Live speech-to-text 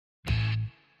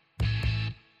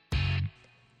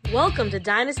Welcome to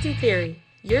Dynasty Theory,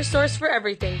 your source for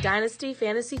everything Dynasty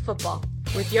Fantasy Football,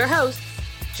 with your hosts,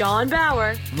 John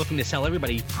Bauer. I'm looking to sell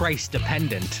everybody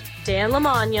price-dependent. Dan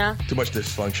Lamagna. Too much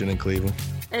dysfunction in Cleveland.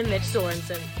 And Mitch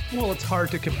Sorensen. Well, it's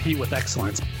hard to compete with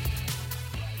excellence.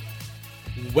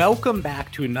 Welcome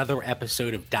back to another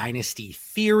episode of Dynasty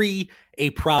Theory,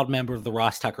 a proud member of the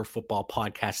Ross Tucker Football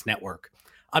Podcast Network.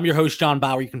 I'm your host, John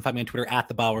Bauer. You can find me on Twitter at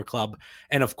The Bauer Club.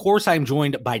 And of course, I'm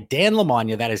joined by Dan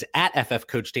Lamagna. That is at FF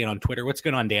Coach Dan on Twitter. What's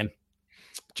going on, Dan?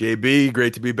 JB,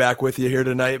 great to be back with you here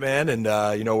tonight, man. And,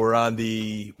 we're on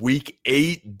the Week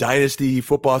 8 Dynasty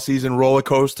football season roller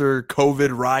coaster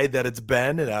COVID ride that it's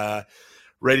been. And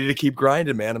ready to keep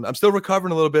grinding, man. I'm still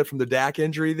recovering a little bit from the Dak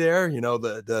injury there. You know,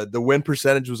 the win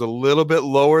percentage was a little bit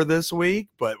lower this week,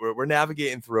 but we're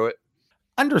navigating through it.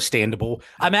 Understandable.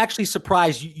 I'm actually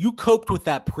surprised you coped with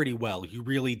that pretty well. You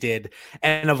really did.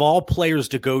 And of all players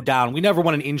to go down, we never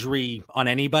want an injury on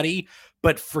anybody,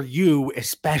 but for you,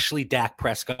 especially Dak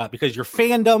Prescott, because your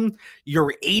fandom,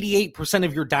 your 88%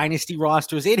 of your dynasty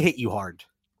rosters, it hit you hard.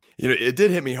 You know, it did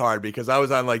hit me hard because I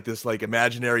was on this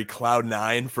imaginary cloud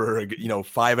nine for,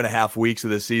 5.5 weeks of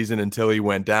the season until he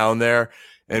went down there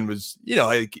and was,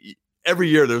 every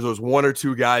year there's those one or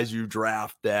two guys you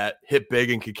draft that hit big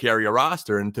and could carry a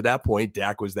roster. And to that point,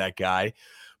 Dak was that guy.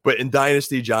 But in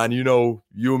Dynasty, John, you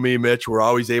and me, Mitch, we're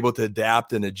always able to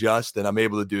adapt and adjust, and I'm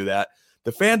able to do that.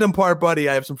 The fandom part, buddy,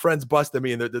 I have some friends busting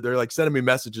me, and they're like sending me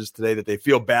messages today that they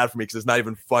feel bad for me because it's not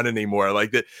even fun anymore.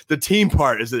 Like the team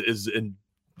part is in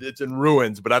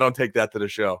ruins, but I don't take that to the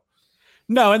show.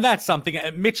 No, and that's something.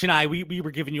 Mitch and I, we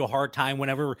were giving you a hard time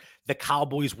whenever the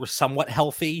Cowboys were somewhat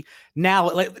healthy.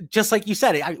 Now, just like you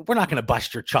said, we're not going to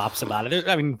bust your chops about it.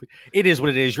 I mean, it is what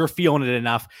it is. You're feeling it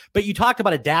enough. But you talked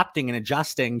about adapting and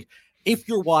adjusting. If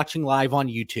you're watching live on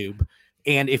YouTube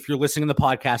and if you're listening to the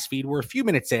podcast feed, we're a few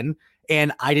minutes in,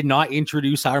 and I did not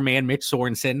introduce our man, Mitch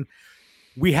Sorensen.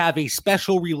 We have a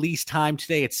special release time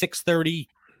today at 6:30,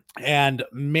 and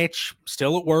Mitch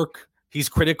still at work. He's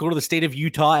critical to the state of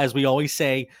Utah, as we always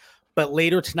say. But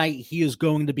later tonight, he is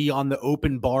going to be on the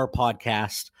Open Bar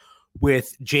podcast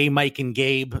with Jay, Mike, and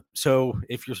Gabe. So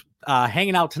if you're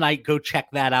hanging out tonight, go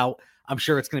check that out. I'm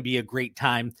sure it's going to be a great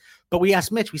time. But we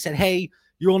asked Mitch, we said, hey,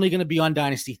 you're only going to be on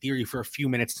Dynasty Theory for a few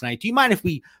minutes tonight. Do you mind if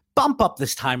we bump up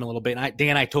this time a little bit? And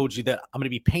Dan, I told you that I'm going to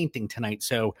be painting tonight.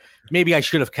 So maybe I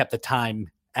should have kept the time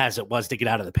as it was to get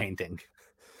out of the painting.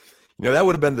 That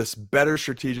would have been this better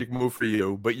strategic move for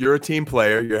you, but you're a team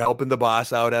player. You're helping the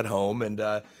boss out at home. And,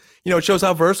 it shows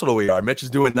how versatile we are. Mitch is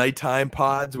doing nighttime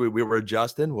pods. We were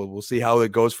adjusting. We'll see how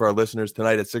it goes for our listeners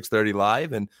tonight at 6:30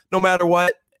 live. And no matter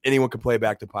what, anyone can play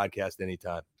back the podcast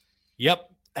anytime.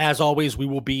 Yep. As always, we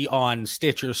will be on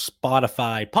Stitcher,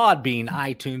 Spotify, Podbean,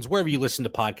 iTunes, wherever you listen to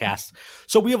podcasts.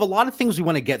 So we have a lot of things we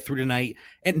want to get through tonight.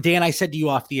 And Dan, I said to you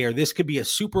off the air, this could be a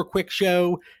super quick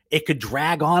show. It could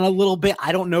drag on a little bit.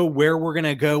 I don't know where we're going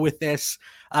to go with this.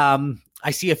 I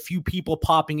see a few people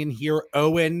popping in here.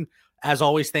 Owen, as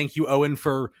always, thank you, Owen,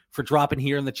 for dropping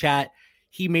here in the chat.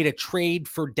 He made a trade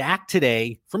for Dak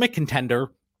today from a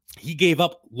contender. He gave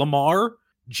up Lamar,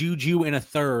 Juju, and a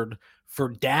third for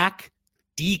Dak,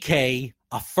 DK,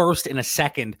 a first and a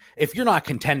second. If you're not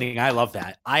contending, I love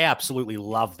that. I absolutely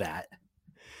love that.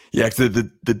 Yeah,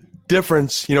 the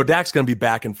difference, Dak's going to be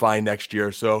back and fine next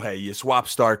year. So, hey, you swap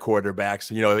star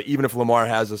quarterbacks, even if Lamar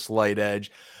has a slight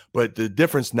edge. But the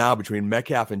difference now between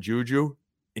Metcalf and Juju,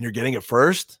 and you're getting it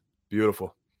first,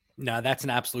 beautiful. No, that's an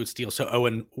absolute steal. So,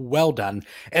 Owen, well done.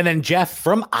 And then Jeff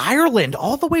from Ireland,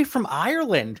 all the way from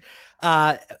Ireland.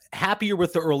 Happier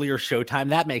with the earlier showtime.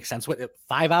 That makes sense. What,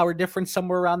 5-hour difference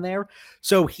somewhere around there?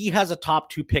 So he has a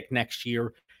top 2 pick next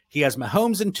year. He has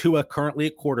Mahomes and Tua currently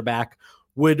at quarterback.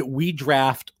 Would we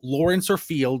draft Lawrence or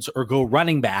Fields or go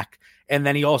running back? And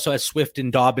then he also has Swift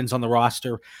and Dobbins on the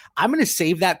roster. I'm going to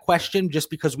save that question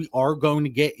just because we are going to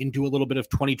get into a little bit of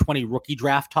 2020 rookie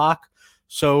draft talk.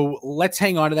 So let's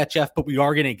hang on to that, Jeff, but we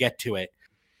are going to get to it.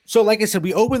 So like I said,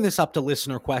 we open this up to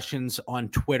listener questions on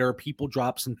Twitter. People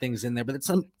drop some things in there, but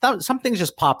some things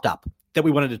just popped up that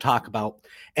we wanted to talk about.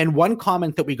 And one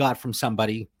comment that we got from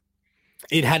somebody,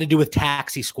 it had to do with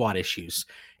taxi squad issues.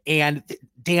 And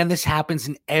Dan, this happens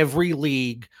in every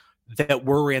league that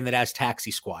we're in that has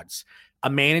taxi squads. A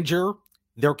manager,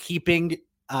 they're keeping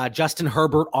Justin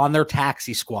Herbert on their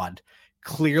taxi squad.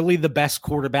 Clearly the best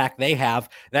quarterback they have.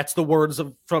 That's the words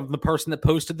from the person that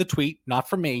posted the tweet, not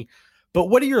from me. But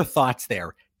what are your thoughts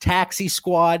there? Taxi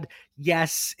squad,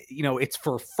 yes, it's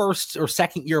for first or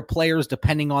second year players,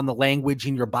 depending on the language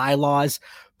in your bylaws.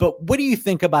 But what do you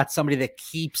think about somebody that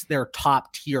keeps their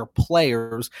top tier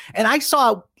players? And I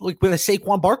saw with a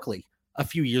Saquon Barkley a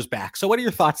few years back. So what are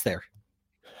your thoughts there?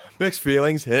 Mixed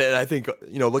feelings. And I think,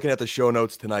 looking at the show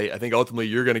notes tonight, I think ultimately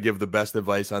you're going to give the best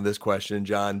advice on this question,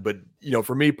 John. But,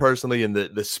 for me personally, in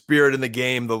the spirit in the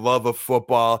game, the love of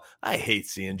football, I hate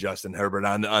seeing Justin Herbert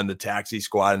on the taxi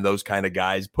squad and those kind of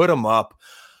guys. Put him up.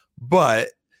 But,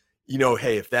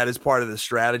 hey, if that is part of the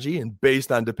strategy and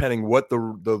based on depending what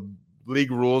the league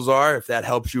rules are, if that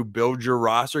helps you build your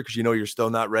roster because you're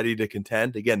still not ready to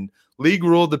contend. Again, league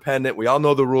rule dependent. We all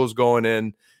know the rules going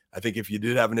in. I think if you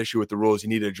did have an issue with the rules, you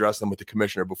need to address them with the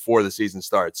commissioner before the season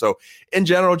starts. So in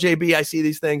general, JB, I see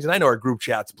these things, and I know our group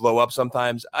chats blow up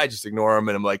sometimes. I just ignore them,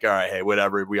 and I'm like, all right, hey,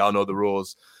 whatever. We all know the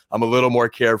rules. I'm a little more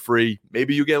carefree.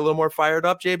 Maybe you get a little more fired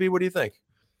up, JB. What do you think?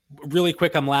 Really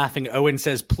quick, I'm laughing. Owen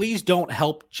says, please don't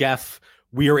help Jeff.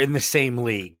 We are in the same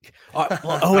league.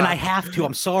 Owen, I have to.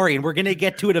 I'm sorry, and we're going to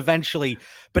get to it eventually.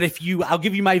 But I'll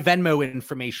give you my Venmo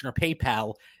information or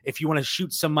PayPal. If you want to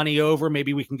shoot some money over,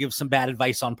 maybe we can give some bad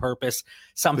advice on purpose.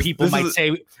 Some people might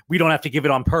say we don't have to give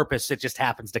it on purpose. It just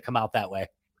happens to come out that way.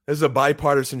 This is a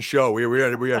bipartisan show. We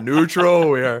are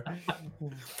neutral.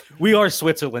 We are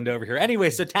Switzerland over here. Anyway,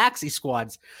 so taxi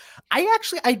squads.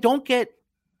 I don't get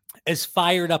as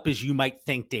fired up as you might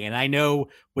think, Dan. I know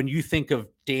when you think of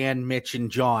Dan, Mitch, and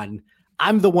John,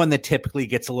 I'm the one that typically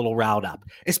gets a little riled up,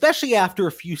 especially after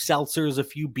a few seltzers, a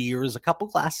few beers, a couple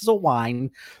glasses of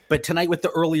wine. But tonight with the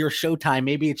earlier showtime,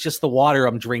 maybe it's just the water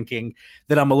I'm drinking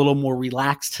that I'm a little more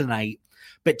relaxed tonight.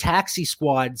 But taxi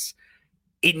squads,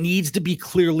 it needs to be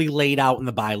clearly laid out in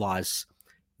the bylaws.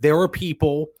 There are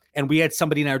people, and we had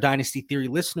somebody in our Dynasty Theory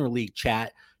Listener League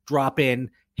chat drop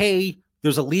in, hey,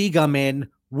 there's a league I'm in.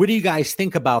 What do you guys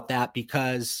think about that?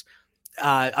 Because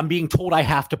I'm being told I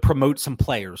have to promote some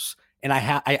players, and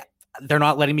they're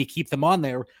not letting me keep them on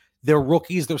there. They're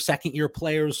rookies, they're second-year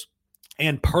players,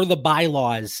 and per the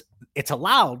bylaws, it's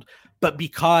allowed. But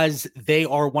because they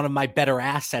are one of my better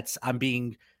assets, I'm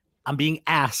being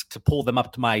asked to pull them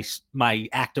up to my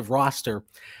active roster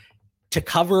to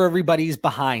cover everybody's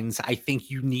behinds. I think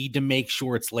you need to make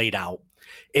sure it's laid out.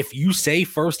 If you say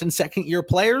first and second year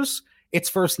players, it's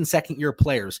first and second year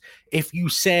players. If you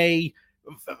say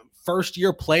first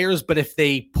year players, but if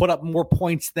they put up more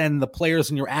points than the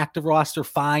players in your active roster,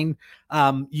 fine.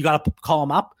 You got to call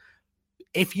them up.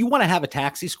 If you want to have a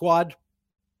taxi squad,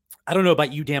 I don't know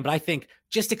about you, Dan, but I think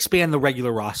just expand the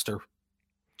regular roster.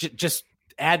 Just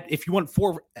add, if you want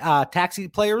 4 taxi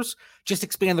players, just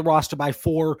expand the roster by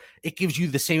 4. It gives you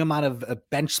the same amount of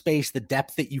bench space, the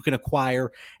depth that you can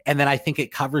acquire, and then I think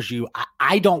it covers you.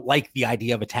 I don't like the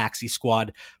idea of a taxi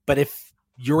squad, but if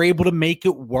you're able to make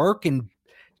it work and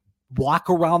walk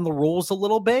around the rules a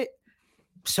little bit,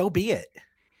 so be it.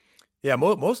 Yeah,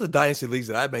 most of the Dynasty leagues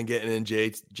that I've been getting in,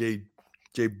 JB,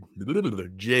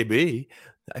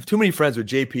 I have too many friends with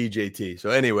JT.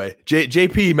 So anyway,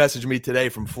 JP messaged me today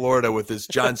from Florida with this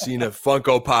John Cena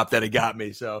Funko Pop that he got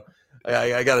me. So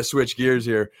I got to switch gears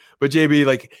here. But JB,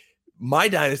 like my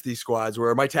Dynasty squads,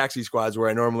 my taxi squads where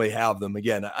I normally have them,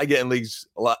 again, I get in leagues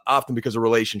a lot often because of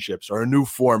relationships or a new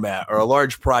format or a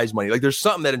large prize money. Like there's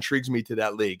something that intrigues me to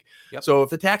that league. Yep. So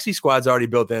if the taxi squad's already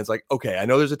built in, it's like, okay, I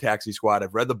know there's a taxi squad.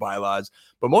 I've read the bylaws,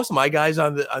 but most of my guys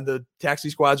on the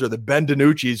taxi squads are the Ben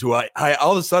DiNucci's, who I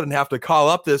all of a sudden have to call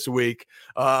up this week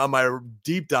on my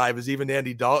deep dive, as even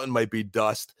Andy Dalton might be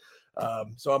dust.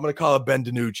 So I'm going to call it Ben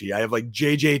DiNucci. I have like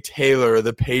JJ Taylor of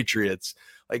the Patriots.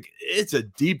 Like it's a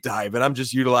deep dive, and I'm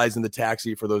just utilizing the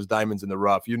taxi for those diamonds in the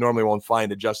rough. You normally won't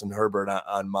find a Justin Herbert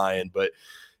on my end, but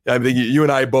I think you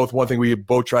and I both, one thing we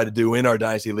both try to do in our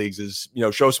Dynasty leagues is,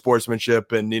 show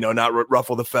sportsmanship and, not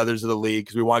ruffle the feathers of the league,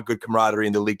 because we want good camaraderie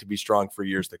in the league to be strong for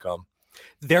years to come.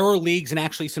 There are leagues, and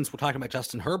actually, since we're talking about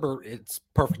Justin Herbert, it's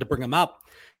perfect to bring him up.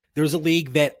 There's a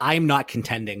league that I'm not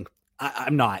contending.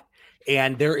 I'm not.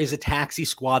 And there is a taxi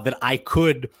squad that I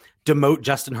could demote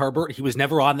Justin Herbert. He was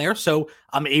never on there, so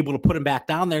I'm able to put him back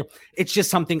down there. It's just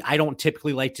something I don't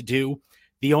typically like to do.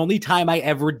 The only time I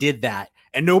ever did that,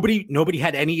 and nobody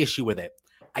had any issue with it,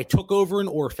 I took over an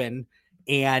orphan,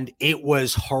 and it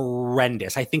was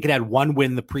horrendous. I think it had 1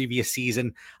 win the previous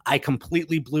season. I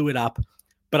completely blew it up,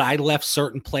 but I left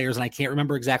certain players, and I can't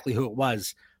remember exactly who it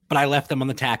was, but I left them on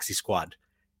the taxi squad.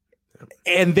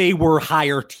 And they were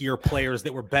higher tier players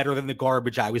that were better than the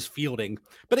garbage I was fielding.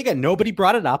 But again, nobody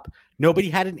brought it up. Nobody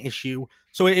had an issue.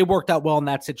 So it worked out well in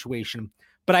that situation.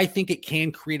 But I think it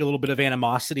can create a little bit of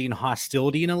animosity and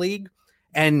hostility in a league.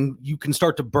 And you can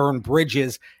start to burn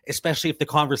bridges, especially if the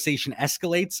conversation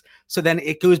escalates. So then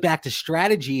it goes back to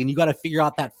strategy, and you got to figure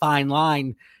out that fine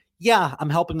line. Yeah,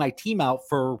 I'm helping my team out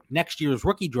for next year's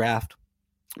rookie draft,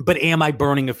 but am I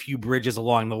burning a few bridges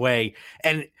along the way?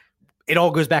 And it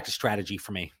all goes back to strategy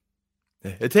for me.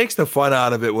 It takes the fun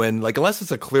out of it when, like, unless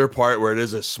it's a clear part where it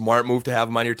is a smart move to have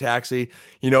him on your taxi.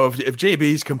 If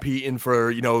JB's competing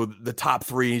for, the top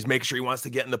three, he's making sure he wants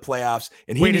to get in the playoffs.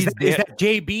 And is that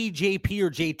JB, JP, or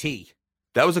JT?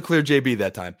 That was a clear JB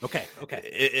that time. Okay.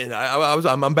 And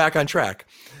I'm back on track.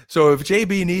 So if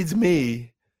JB needs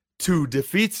me to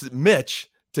defeat Mitch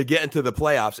to get into the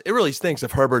playoffs, it really stinks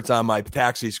if Herbert's on my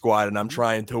taxi squad and I'm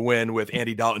trying to win with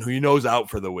Andy Dalton, who out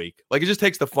for the week. Like, it just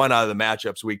takes the fun out of the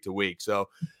matchups week to week. So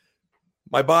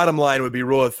my bottom line would be,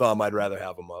 rule of thumb, I'd rather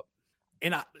have them up.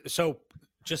 And so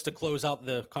just to close out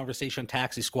the conversation,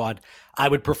 taxi squad, I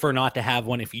would prefer not to have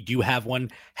one. If you do have one,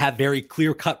 have very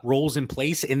clear-cut roles in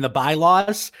place in the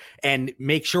bylaws and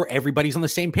make sure everybody's on the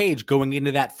same page going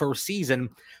into that first season.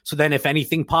 So then if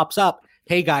anything pops up,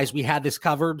 hey guys, we had this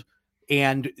covered,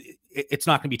 and it's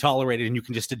not going to be tolerated, and you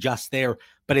can just adjust there.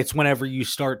 But it's whenever you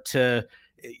start to,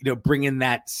 bring in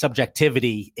that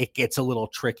subjectivity, it gets a little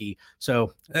tricky.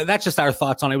 So that's just our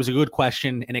thoughts on it. It was a good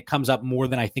question, and it comes up more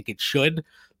than I think it should.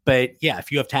 But yeah,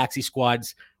 if you have taxi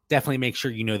squads, definitely make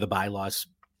sure you know the bylaws.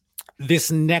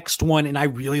 This next one, and I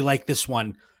really like this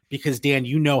one because, Dan,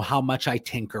 you know how much I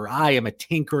tinker. I am a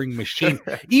tinkering machine.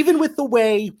 Even with the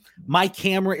way my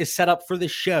camera is set up for the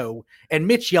show, and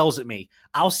Mitch yells at me,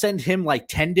 I'll send him like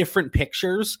 10 different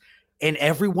pictures, and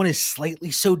everyone is slightly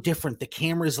so different. The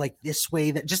camera is like this way,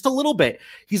 that just a little bit.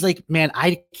 He's like, man,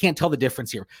 I can't tell the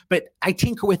difference here. But I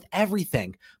tinker with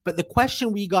everything. But the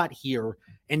question we got here,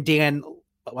 and Dan,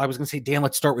 I was going to say, Dan,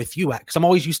 let's start with you, because I'm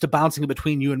always used to bouncing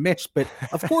between you and Mitch, but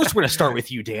of course we're going to start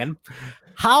with you, Dan.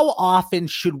 How often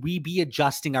should we be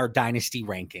adjusting our dynasty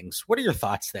rankings? What are your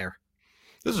thoughts there?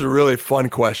 This is a really fun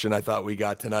question I thought we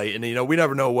got tonight. And, we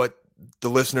never know what the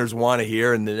listeners want to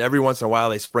hear. And then every once in a while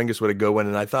they spring us with a good one.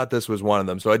 And I thought this was one of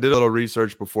them. So I did a little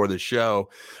research before the show.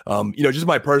 Just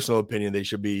my personal opinion, they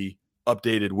should be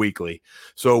updated weekly.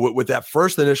 So with that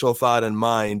first initial thought in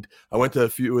mind, I went to a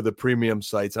few of the premium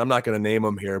sites. I'm not going to name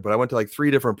them here, but I went to like 3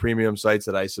 different premium sites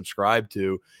that I subscribe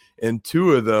to, and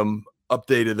 2 of them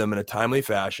updated them in a timely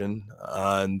fashion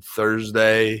on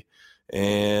Thursday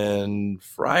and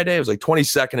Friday. It was like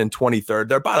 22nd and 23rd.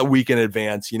 They're about a week in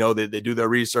advance. They do their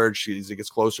research. As it gets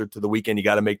closer to the weekend, you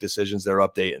got to make decisions. They're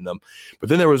updating them. But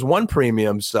then there was one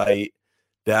premium site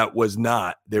that was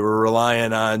not. They were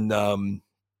relying on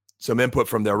some input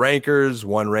from their rankers.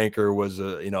 One ranker was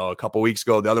a couple weeks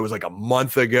ago. The other was like a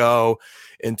month ago.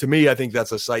 And to me, I think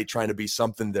that's a site trying to be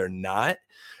something they're not.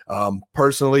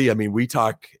 Personally, I mean, we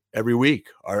talk every week.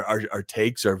 Our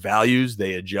takes, our values,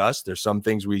 they adjust. There's some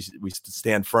things we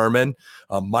stand firm in.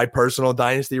 My personal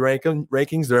dynasty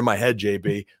rankings, they're in my head,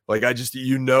 JB. Like, I just,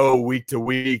 week to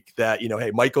week that,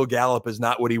 hey, Michael Gallup is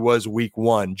not what he was week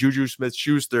 1. Juju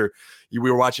Smith-Schuster, we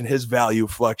were watching his value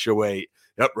fluctuate.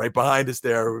 Yep, right behind us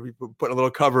there. We putting a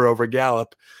little cover over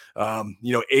Gallup.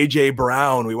 AJ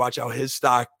Brown, we watch how his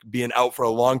stock being out for a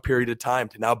long period of time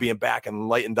to now being back and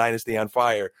lighting Dynasty on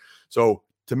fire. So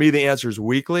to me, the answer is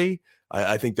weekly.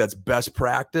 I think that's best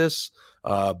practice.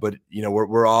 But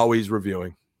we're always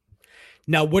reviewing.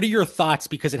 Now, what are your thoughts?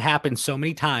 Because it happens so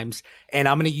many times, and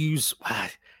I'm going to use.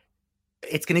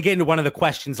 It's going to get into one of the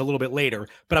questions a little bit later,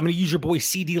 but I'm going to use your boy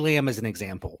CD Lamb as an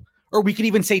example, or we could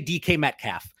even say DK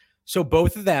Metcalf. So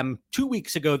both of them, 2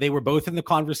 weeks ago, they were both in the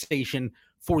conversation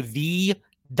for the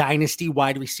Dynasty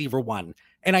wide receiver 1.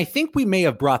 And I think we may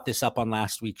have brought this up on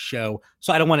last week's show,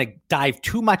 so I don't want to dive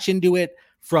too much into it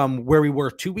from where we were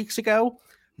 2 weeks ago,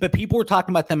 but people were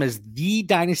talking about them as the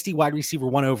Dynasty wide receiver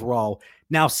 1 overall.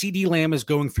 Now, CD Lamb is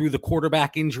going through the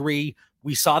quarterback injury.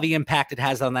 We saw the impact it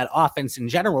has on that offense in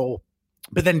general,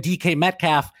 but then DK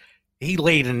Metcalf, he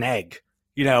laid an egg.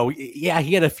 He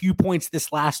had a few points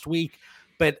this last week,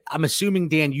 but I'm assuming,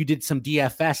 Dan, you did some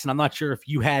DFS, and I'm not sure if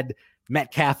you had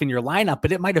Metcalf in your lineup,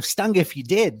 but it might have stung if you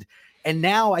did. And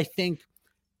now I think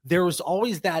there's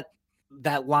always that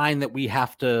line that we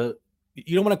have to,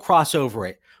 you don't want to cross over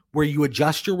it, where you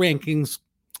adjust your rankings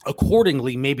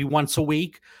accordingly, maybe once a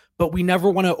week, but we never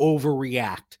want to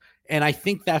overreact. And I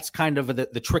think that's kind of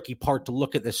the tricky part to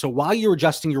look at this. So while you're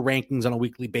adjusting your rankings on a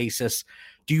weekly basis,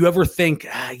 do you ever think,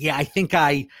 I think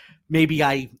I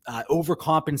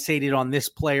overcompensated on this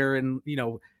player? And,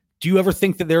 do you ever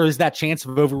think that there is that chance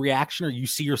of overreaction, or you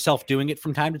see yourself doing it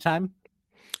from time to time?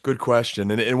 Good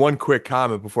question. And one quick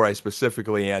comment before I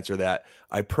specifically answer that.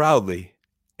 I proudly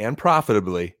and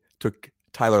profitably took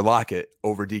Tyler Lockett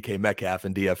over DK Metcalf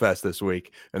in DFS this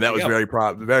week. And that was very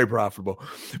profitable.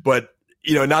 But,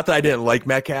 not that I didn't like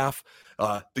Metcalf.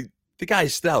 The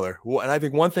guy's stellar. And I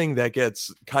think one thing that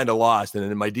gets kind of lost,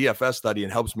 and in my DFS study,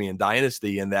 and helps me in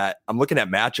Dynasty, in that I'm looking at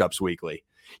matchups weekly.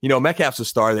 Metcalf's a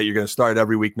star that you're going to start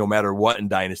every week no matter what in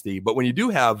Dynasty. But when you do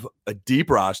have a deep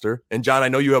roster, and John, I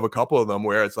know you have a couple of them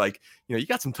where it's like, you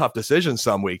got some tough decisions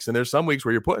some weeks, and there's some weeks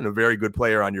where you're putting a very good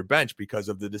player on your bench because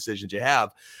of the decisions you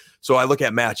have. So I look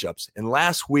at matchups. And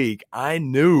last week, I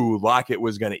knew Lockett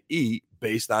was going to eat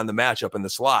based on the matchup in the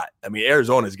slot. I mean,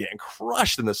 Arizona's getting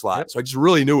crushed in the slot. Yep. So I just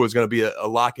really knew it was going to be a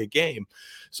Lockett game.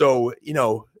 So,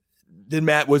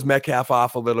 was Metcalf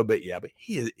off a little bit? Yeah, but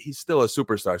he's still a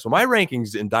superstar. So my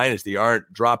rankings in Dynasty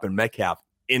aren't dropping Metcalf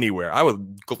anywhere. I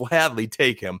would gladly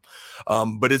take him.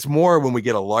 But it's more when we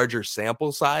get a larger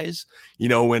sample size,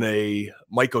 when a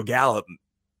Michael Gallup,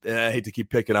 I hate to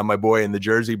keep picking on my boy in the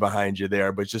jersey behind you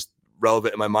there, but it's just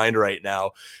relevant in my mind right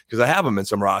now because I have him in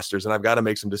some rosters and I've got to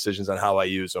make some decisions on how I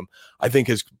use him. I think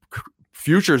his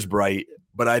future's bright,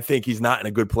 but I think he's not in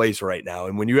a good place right now.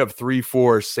 And when you have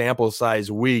 3-4 sample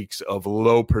size weeks of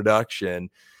low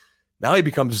production, now he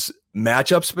becomes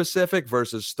matchup specific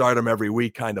versus start him every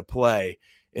week kind of play.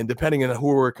 And depending on who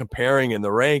we're comparing in the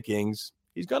rankings,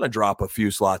 he's going to drop a few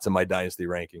slots in my Dynasty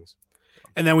rankings.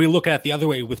 And then we look at it the other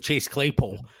way with Chase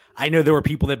Claypool. I know there were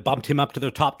people that bumped him up to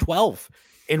their top 12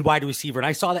 in wide receiver. And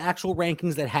I saw the actual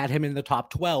rankings that had him in the top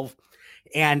 12.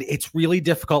 And it's really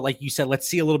difficult. Like you said, let's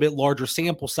see a little bit larger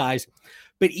sample size.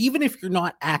 But even if you're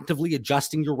not actively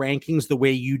adjusting your rankings the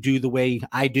way you do, the way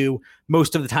I do,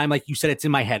 most of the time, like you said, it's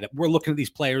in my head. We're looking at these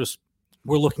players.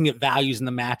 We're looking at values in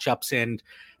the matchups and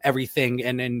everything.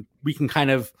 And then we can kind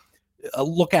of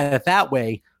look at it that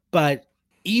way. But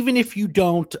even if you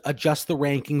don't adjust the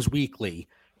rankings weekly,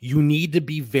 you need to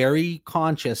be very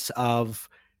conscious of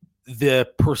the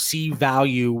perceived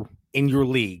value in your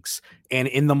leagues and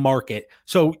in the market.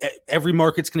 So every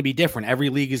market's going to be different. Every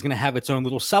league is going to have its own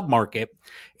little sub-market.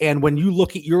 And when you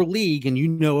look at your league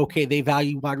and okay, they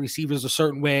value wide receivers a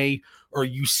certain way, or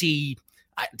you see,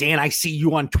 Dan, I see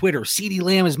you on Twitter, CeeDee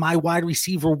Lamb is my wide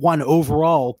receiver 1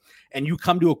 overall, and you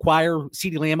come to acquire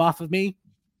CeeDee Lamb off of me,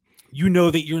 you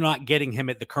know that you're not getting him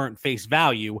at the current face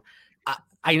value.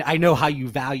 I know how you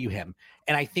value him.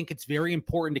 And I think it's very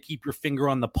important to keep your finger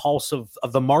on the pulse of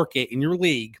the market in your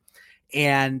league.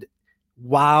 And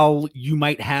while you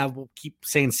might have, we'll keep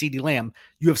saying CeeDee Lamb,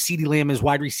 you have CeeDee Lamb as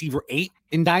wide receiver 8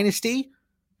 in Dynasty,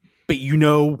 but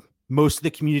most of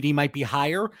the community might be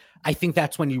higher. I think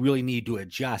that's when you really need to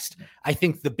adjust. I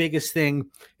think the biggest thing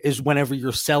is whenever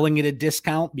you're selling at a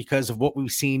discount because of what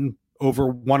we've seen over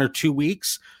 1 or 2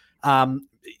 weeks.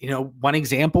 One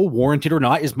example, warranted or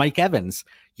not, is Mike Evans.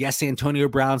 Yes, Antonio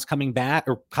Brown's coming back.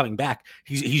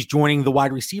 He's joining the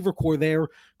wide receiver core there.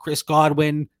 Chris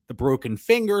Godwin, the broken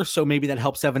finger. So maybe that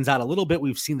helps Evans out a little bit.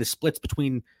 We've seen the splits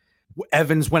between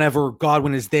Evans whenever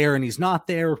Godwin is there and he's not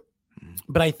there.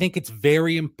 But I think it's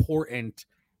very important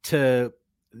to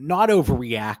not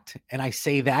overreact. And I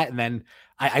say that, and then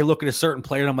I look at a certain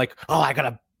player and I'm like, oh, I got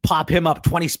to pop him up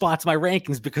 20 spots in my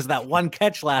rankings because of that one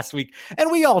catch last week.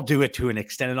 And we all do it to an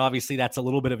extent. And obviously that's a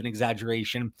little bit of an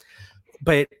exaggeration,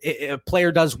 but if a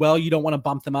player does well, you don't want to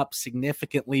bump them up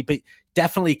significantly, but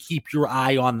definitely keep your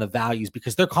eye on the values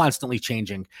because they're constantly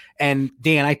changing. And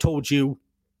Dan, I told you,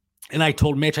 and I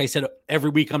told Mitch, I said,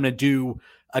 every week I'm going to do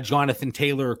a Jonathan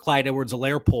Taylor or Clyde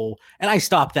Edwards-Helaire poll. And I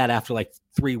stopped that after like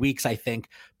 3 weeks, I think,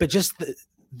 but just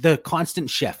the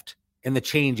constant shift and the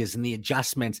changes and the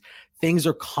adjustments, things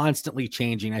are constantly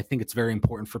changing. I think it's very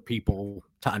important for people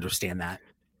to understand that.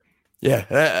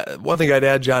 Yeah. One thing I'd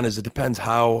add, John, is it depends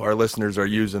how our listeners are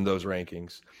using those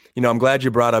rankings. I'm glad you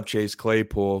brought up Chase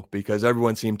Claypool because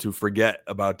everyone seemed to forget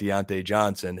about Deontay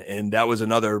Johnson. And that was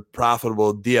another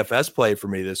profitable DFS play for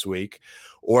me this week.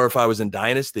 Or if I was in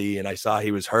Dynasty and I saw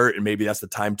he was hurt and maybe that's the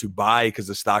time to buy because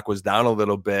the stock was down a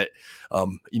little bit.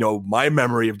 My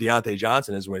memory of Deontay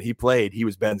Johnson is when he played, he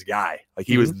was Ben's guy. Like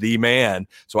he was the man.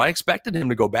 So I expected him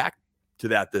to go back to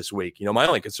that this week. My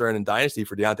only concern in Dynasty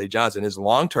for Deontay Johnson is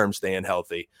long-term staying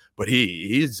healthy, but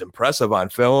he's impressive on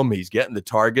film. He's getting the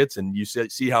targets, and you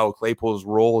see how Claypool's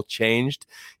role changed.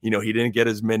 He didn't get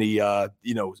as many,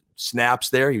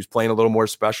 snaps there. He was playing a little more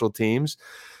special teams.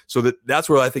 So that's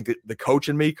where I think the coach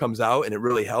in me comes out, and it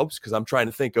really helps because I'm trying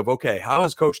to think of, okay, how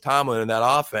is Coach Tomlin in that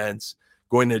offense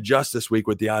going to adjust this week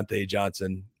with Deontay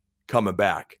Johnson coming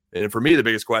back? And for me, the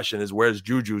biggest question is where's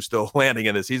Juju still landing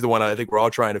in this? He's the one I think we're all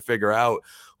trying to figure out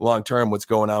long-term what's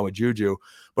going on with Juju.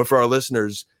 But for our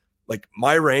listeners, like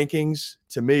my rankings,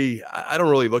 to me, I don't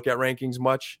really look at rankings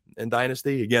much in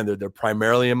Dynasty. Again, they're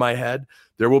primarily in my head.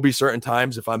 There will be certain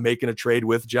times if I'm making a trade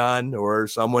with John or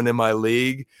someone in my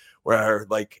league where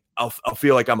like I'll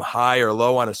feel like I'm high or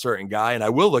low on a certain guy, and I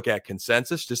will look at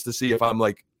consensus just to see if I'm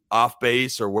like off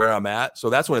base or where I'm at. So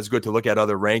that's when it's good to look at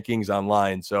other rankings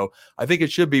online. So I think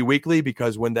it should be weekly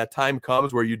because when that time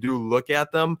comes where you do look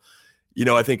at them,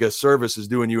 I think a service is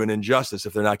doing you an injustice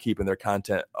if they're not keeping their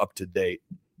content up to date.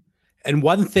 And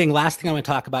last thing I want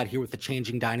to talk about here with the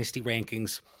changing dynasty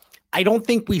rankings, I don't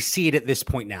think we see it at this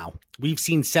point now. We've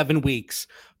seen 7 weeks,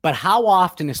 but how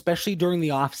often, especially during the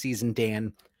offseason,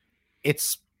 Dan,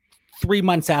 it's 3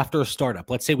 months after a startup.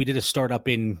 Let's say we did a startup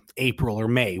in April or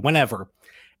May, whenever,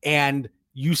 and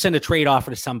you send a trade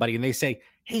offer to somebody and they say,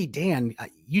 hey, Dan,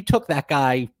 you took that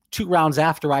guy 2 rounds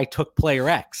after I took player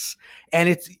X. And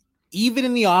it's even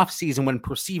in the offseason when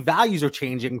perceived values are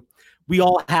changing, we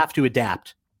all have to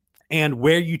adapt. And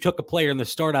where you took a player in the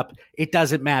startup, it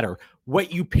doesn't matter.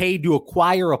 What you paid to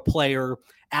acquire a player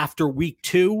after week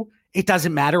 2, it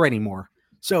doesn't matter anymore.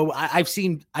 So I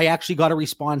actually got a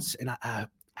response, and I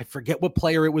forget what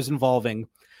player it was involving,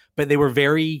 but they were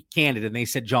very candid. And they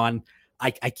said, John,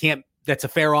 I can't, that's a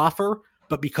fair offer,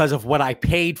 but because of what I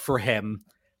paid for him,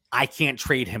 I can't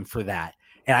trade him for that.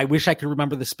 And I wish I could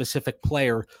remember the specific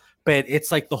player, but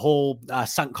it's like the whole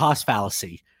sunk cost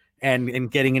fallacy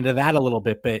and getting into that a little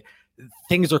bit. But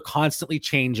things are constantly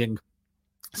changing.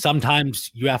 Sometimes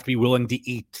you have to be willing to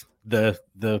eat the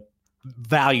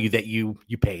value that you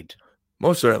paid.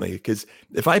 Most certainly, because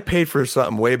if I paid for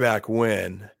something way back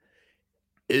when,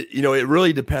 it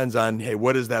really depends on, hey,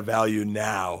 what is that value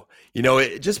now?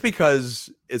 Just because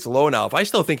it's low now, if I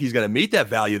still think he's going to meet that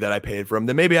value that I paid for him,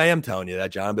 then maybe I am telling you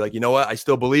that, John. I'll be like, you know what? I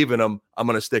still believe in him. I'm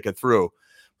going to stick it through.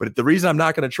 But the reason I'm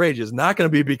not going to trade you is not going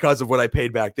to be because of what I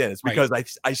paid back then. It's because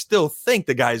I still think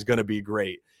the guy's going to be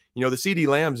great. The CD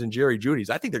Lambs and Jerry Jeudy's,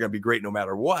 I think they're going to be great no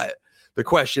matter what. The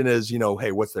question is,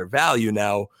 hey, what's their value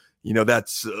now?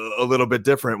 That's a little bit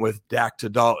different with Dak to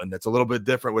Dalton. That's a little bit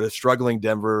different with a struggling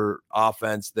Denver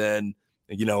offense than,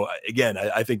 again,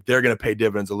 I think they're going to pay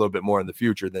dividends a little bit more in the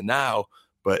future than now,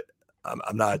 but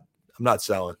I'm not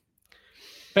selling.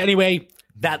 But anyway,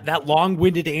 that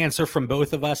long-winded answer from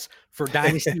both of us for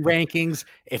dynasty rankings.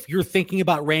 If you're thinking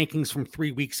about rankings from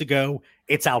 3 weeks ago,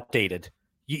 it's outdated.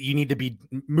 You need to be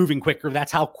moving quicker.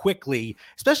 That's how quickly,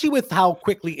 especially with how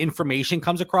quickly information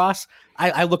comes across.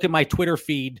 I look at my Twitter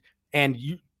feed and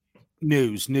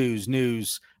news.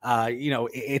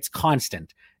 It's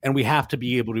constant, and we have to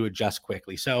be able to adjust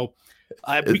quickly. So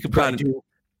we could probably do.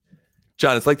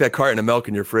 John, it's like that carton of milk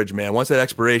in your fridge, man. Once that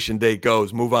expiration date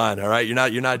goes, move on. All right,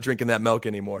 you're not drinking that milk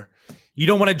anymore. You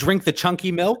don't want to drink the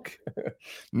chunky milk.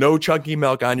 No chunky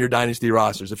milk on your dynasty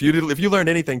rosters. If you learned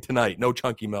anything tonight, no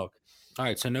chunky milk. All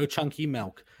right, so no chunky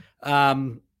milk.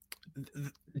 Dynasty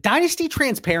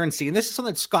transparency, and this is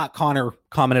something that Scott Connor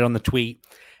commented on the tweet,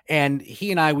 and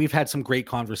he and we've had some great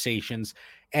conversations,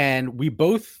 and we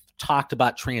both talked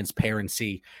about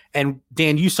transparency. And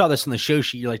Dan, you saw this on the show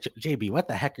sheet. You're like, JB, what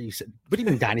the heck are you saying? What do you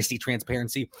mean dynasty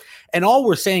transparency? And all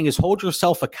we're saying is hold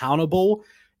yourself accountable.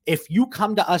 If you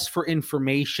come to us for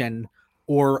information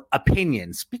or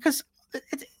opinions, because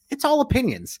it's all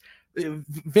opinions,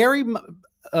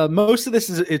 most of this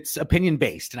it's opinion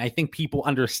based, and I think people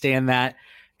understand that.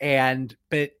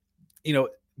 But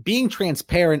being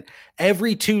transparent,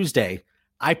 every Tuesday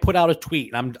I put out a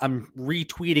tweet, and I'm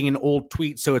retweeting an old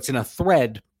tweet, so it's in a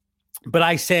thread. But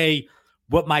I say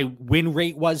what my win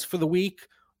rate was for the week,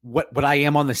 what I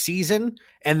am on the season,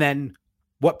 and then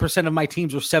what percent of my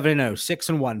teams are 7-0,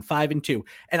 6-1, 5-2,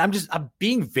 and I'm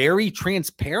being very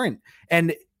transparent.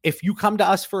 And if you come to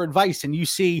us for advice and you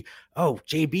see, oh,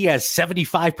 JB has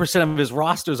 75% of his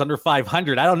rosters under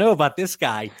 500, I don't know about this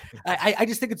guy. I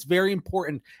just think it's very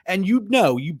important. And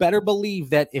you better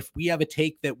believe that if we have a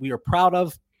take that we are proud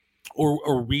of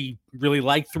or we really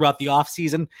like throughout the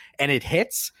offseason and it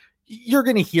hits, you're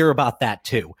going to hear about that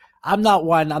too. I'm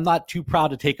not too proud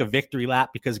to take a victory lap,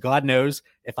 because God knows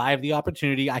if I have the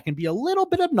opportunity, I can be a little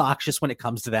bit obnoxious when it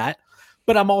comes to that.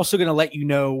 But I'm also going to let you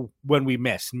know when we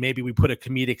miss. Maybe we put a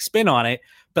comedic spin on it.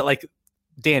 But like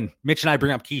Dan, Mitch and I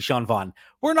bring up Keyshawn Vaughn.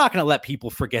 We're not going to let people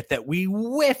forget that we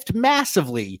whiffed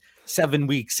massively 7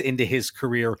 weeks into his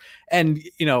career. And,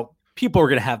 people are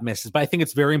going to have misses. But I think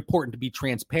it's very important to be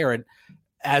transparent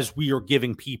as we are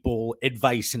giving people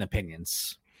advice and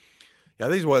opinions. Yeah, I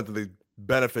think it's one of the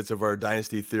benefits of our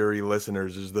Dynasty Theory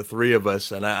listeners is the three of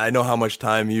us. And I know how much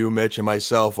time you, Mitch, and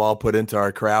myself all put into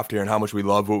our craft here and how much we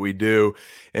love what we do.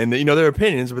 And, their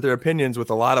opinions, but they're opinions with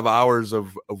a lot of hours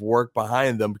of work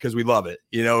behind them because we love it.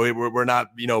 We're not,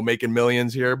 making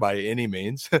millions here by any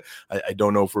means. I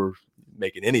don't know if we're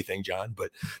making anything, John,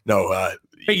 but no,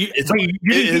 it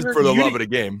is for the love of the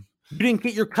game. You didn't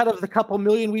get your cut of the couple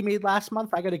million we made last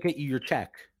month. I got to get you your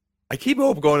check. I keep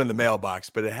hope going in the mailbox,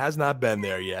 but it has not been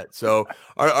there yet. So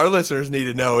our listeners need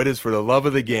to know it is for the love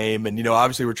of the game. And,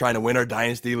 obviously we're trying to win our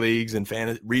dynasty leagues and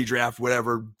redraft,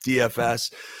 whatever,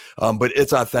 DFS, but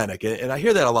it's authentic. And I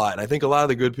hear that a lot. And I think a lot of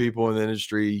the good people in the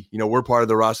industry, we're part of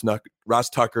the Ross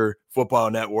Tucker Football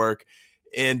Network.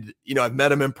 And, I've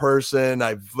met him in person.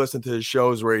 I've listened to his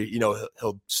shows where,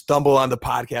 he'll stumble on the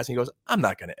podcast and he goes, I'm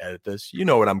not going to edit this. You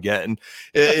know what I'm getting.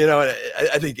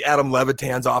 I think Adam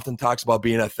Levitan's often talks about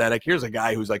being authentic. Here's a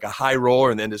guy who's like a high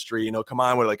roller in the industry, come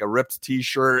on with like a ripped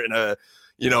t-shirt and a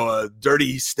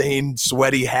dirty, stained,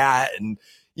 sweaty hat. And,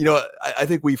 I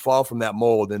think we fall from that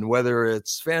mold. And whether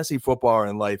it's fantasy football or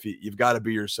in life, you've got to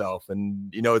be yourself.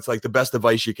 And, it's like the best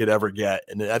advice you could ever get.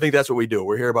 And I think that's what we do.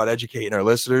 We're here about educating our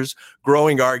listeners,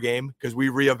 growing our game, because we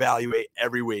reevaluate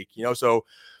every week, so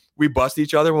we bust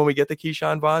each other when we get the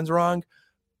Keyshawn Vaughn's wrong.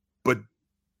 But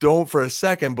don't for a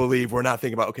second believe we're not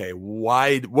thinking about, okay,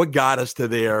 what got us to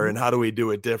there and how do we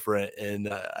do it different? And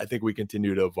I think we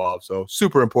continue to evolve. So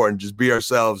super important. Just be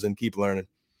ourselves and keep learning.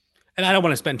 And I don't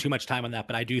want to spend too much time on that,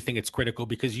 but I do think it's critical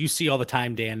because you see all the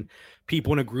time, Dan,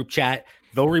 people in a group chat,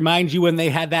 they'll remind you when they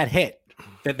had that hit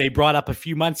that they brought up a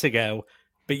few months ago,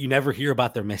 but you never hear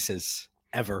about their misses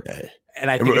ever.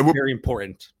 And I think it's very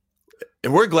important.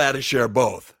 And we're glad to share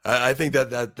both. I think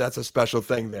that's a special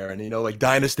thing there. And, like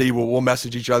Dynasty, we'll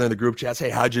message each other in the group chats. Hey,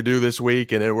 how'd you do this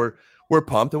week? And then we're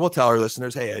pumped. And we'll tell our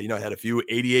listeners, hey, I had a few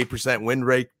 88%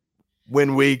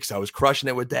 win weeks. I was crushing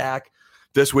it with Dak.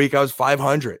 This week I was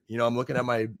 500. I'm looking at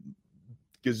my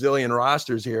gazillion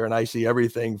rosters here and I see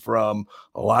everything from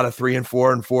a lot of 3 and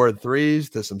 4 and 4 and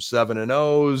 3s to some 7 and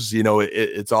 0s.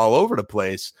 It's all over the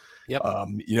place. Yep.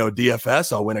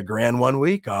 DFS, I'll win a grand one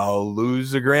week. I'll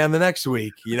lose a grand the next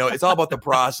week. It's all about the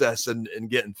process and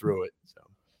getting through it. So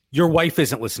your wife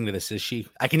isn't listening to this, is she?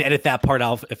 I can edit that part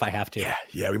out if I have to.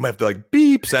 Yeah. We might have to like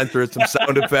beep, censor some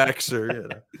sound effects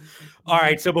or, All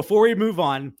right. So before we move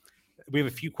on, we have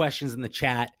a few questions in the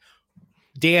chat.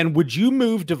 Dan, would you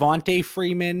move Devontae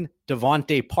Freeman,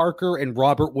 Devontae Parker, and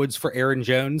Robert Woods for Aaron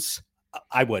Jones?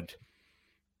 I would.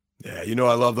 Yeah,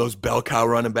 I love those bell cow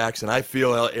running backs, and I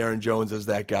feel Aaron Jones is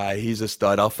that guy. He's a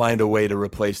stud. I'll find a way to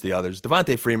replace the others.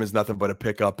 Devontae Freeman's nothing but a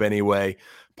pickup anyway.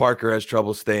 Parker has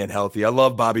trouble staying healthy. I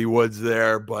love Bobby Woods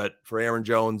there, but for Aaron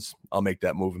Jones, I'll make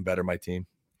that move and better my team.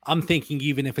 I'm thinking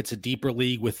even if it's a deeper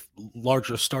league with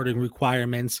larger starting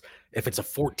requirements, if it's a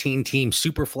 14-team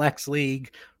super flex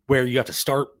league where you have to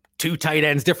start 2 tight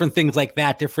ends, different things like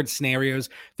that, different scenarios,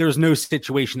 there's no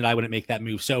situation that I wouldn't make that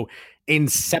move. So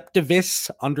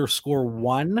Inceptivus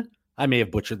 _1, I may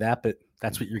have butchered that, but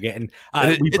that's what you're getting.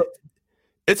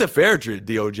 It's a fair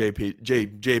deal,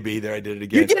 JB there. I did it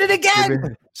again. You did it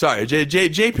again. Sorry,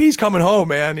 JP's coming home,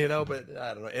 man, but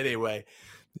I don't know. Anyway,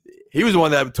 he was the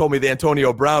one that told me the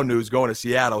Antonio Brown news going to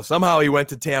Seattle. Somehow he went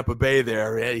to Tampa Bay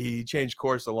there. He changed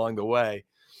course along the way.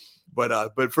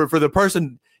 But for the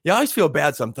person, I always feel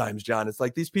bad sometimes, John. It's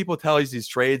like these people tell us these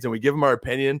trades and we give them our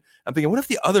opinion. I'm thinking, what if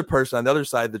the other person on the other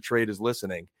side of the trade is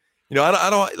listening? I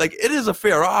don't like, it is a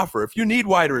fair offer. If you need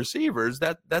wide receivers,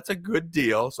 that's a good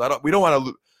deal. So we don't want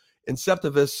to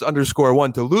Inceptivus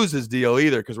 _1 to lose his deal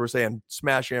either, because we're saying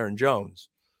smash Aaron Jones.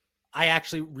 I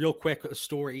actually, real quick, a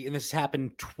story, and this has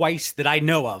happened twice that I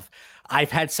know of.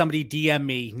 I've had somebody DM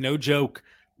me, no joke,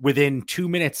 within 2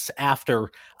 minutes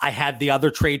after I had the other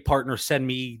trade partner send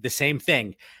me the same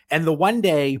thing. And the one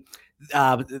day,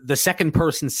 the second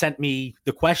person sent me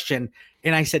the question,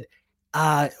 and I said,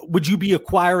 would you be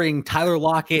acquiring Tyler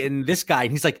Lockett and this guy?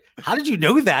 And he's like, how did you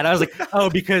know that? I was like, oh,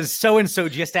 because so-and-so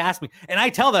just asked me. And I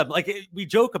tell them, like, we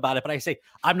joke about it, but I say,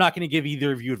 I'm not going to give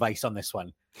either of you advice on this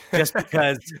one just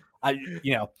because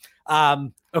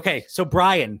okay. So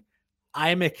Brian,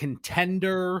 I'm a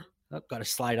contender. I've got to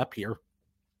slide up here.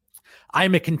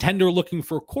 I'm a contender looking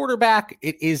for a quarterback.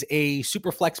 It is a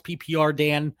super flex PPR,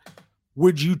 Dan.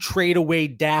 Would you trade away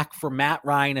Dak for Matt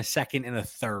Ryan, a second and a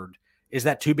third? Is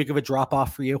that too big of a drop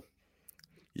off for you?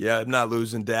 Yeah, I'm not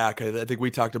losing Dak. I think we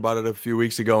talked about it a few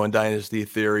weeks ago in Dynasty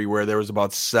Theory, where there was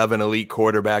about 7 elite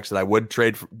quarterbacks that I would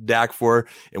trade Dak for.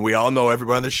 And we all know,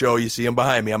 everybody on the show, you see him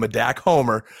behind me. I'm a Dak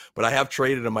homer, but I have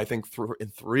traded him, I think, in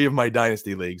 3 of my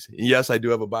Dynasty leagues. And yes, I do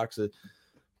have a box of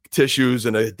tissues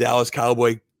and a Dallas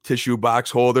Cowboy tissue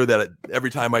box holder that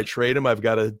every time I trade him, I've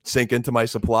got to sink into my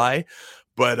supply.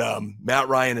 But Matt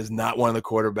Ryan is not one of the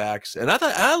quarterbacks. And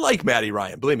I like Matty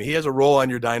Ryan. Believe me, he has a role on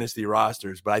your dynasty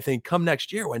rosters. But I think come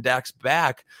next year when Dak's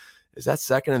back, is that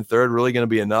second and third really going to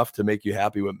be enough to make you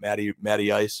happy with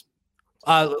Matty Ice?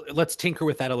 Let's tinker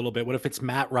with that a little bit. What if it's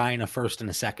Matt Ryan, a first and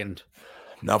a second?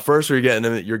 Now, first you're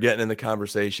getting in the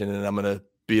conversation, and I'm going to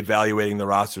be evaluating the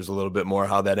rosters a little bit more,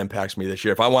 how that impacts me this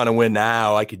year. If I want to win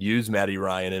now, I could use Matty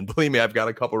Ryan. And believe me, I've got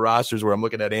a couple rosters where I'm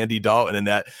looking at Andy Dalton and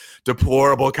that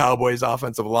deplorable Cowboys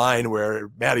offensive line where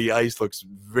Matty Ice looks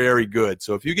very good.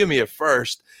 So if you give me a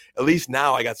first, at least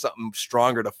now I got something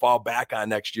stronger to fall back on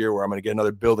next year where I'm going to get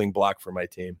another building block for my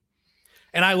team.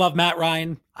 And I love Matt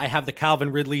Ryan. I have the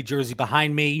Calvin Ridley jersey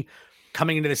behind me.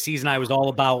 Coming into the season, I was all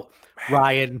about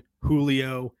Ryan,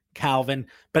 Julio, Calvin,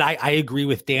 but I agree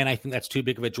with Dan. I think that's too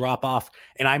big of a drop off,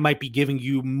 and I might be giving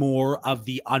you more of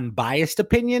the unbiased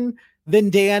opinion than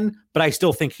Dan, but I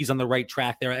still think he's on the right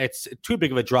track there. It's too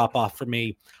big of a drop off for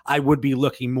me. I would be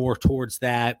looking more towards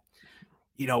that,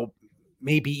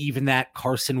 maybe even that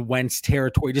Carson Wentz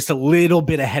territory, just a little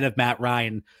bit ahead of Matt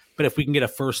Ryan. But if we can get a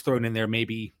first thrown in there,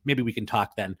 maybe we can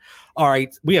talk then. All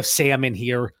right, we have Sam in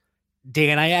here.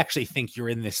 Dan, I actually think you're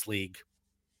in this league.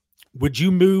 Would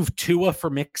you move Tua for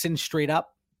Mixon straight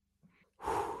up?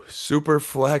 Super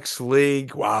flex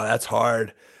league. Wow, that's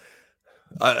hard.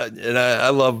 I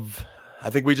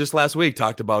think we just last week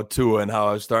talked about Tua and how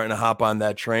I was starting to hop on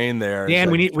that train there. Dan,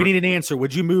 we need an answer.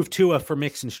 Would you move Tua for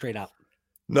Mixon straight up?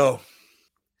 No.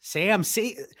 Sam,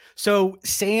 so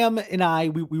Sam and I,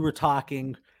 we were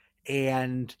talking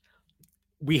and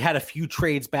we had a few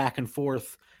trades back and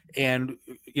forth. And,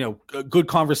 good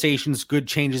conversations, good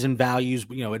changes in values,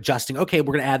 adjusting. Okay,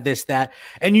 we're going to add this, that.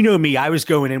 And me, I was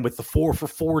going in with the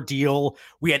 4-for-4 deal.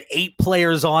 We had 8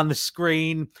 players on the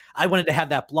screen. I wanted to have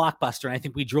that blockbuster. And I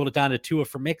think we drilled it down to Tua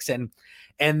for Mixon.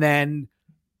 And then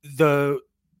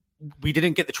we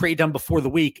didn't get the trade done before the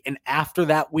week. And after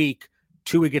that week,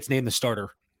 Tua gets named the starter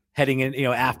heading in,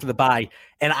 after the bye.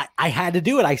 And I had to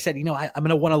do it. I said, I'm going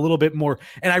to want a little bit more.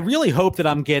 And I really hope that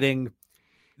I'm getting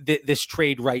this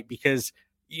trade right because,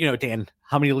 Dan,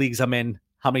 how many leagues I'm in,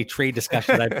 how many trade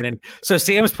discussions I've been in. So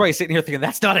Sam's probably sitting here thinking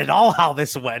that's not at all how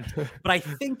this went, but I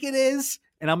think it is.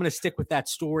 And I'm going to stick with that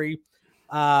story.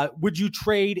 Would you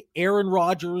trade Aaron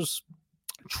Rodgers,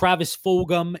 Travis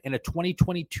Fulgham, and a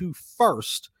 2022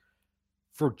 first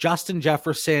for Justin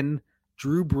Jefferson,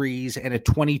 Drew Brees, and a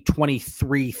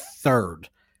 2023 third?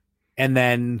 And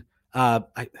then I'm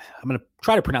going to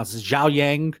try to pronounce this, Zhao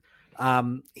Yang.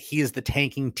 He is the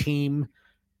tanking team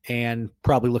and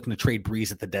probably looking to trade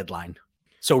Brees at the deadline.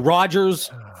 So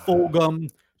Rodgers, Fulgham,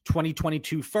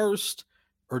 2022 first,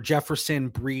 or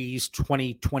Jefferson, Brees,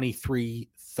 2023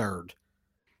 third.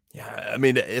 Yeah, I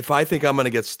mean, if I think I'm going to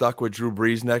get stuck with Drew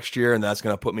Brees next year and that's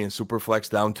going to put me in Superflex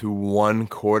down to one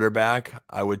quarterback,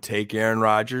 I would take Aaron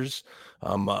Rodgers.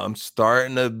 I'm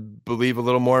starting to believe a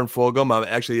little more in Fulgham. I'm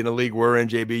actually in a league we're in,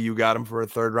 JB. You got him for a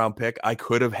 3rd round pick. I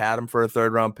could have had him for a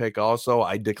 3rd round pick also.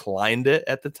 I declined it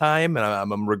at the time, and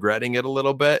I'm regretting it a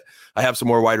little bit. I have some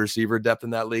more wide receiver depth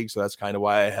in that league, so that's kind of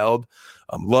why I held.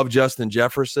 Love Justin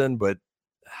Jefferson, but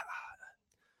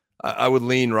I would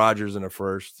lean Rodgers in a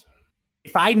first.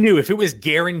 If I knew, if it was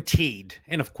guaranteed,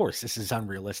 and of course this is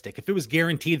unrealistic, if it was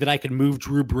guaranteed that I could move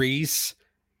Drew Brees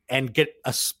and get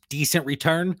a decent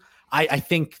return, I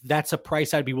think that's a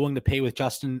price I'd be willing to pay with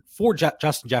Justin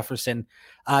Jefferson.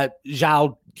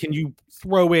 Zhao, can you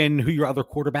throw in who your other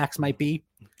quarterbacks might be?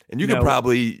 And you could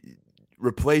probably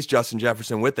replace Justin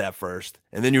Jefferson with that first,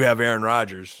 and then you have Aaron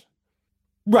Rodgers.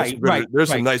 Right. There's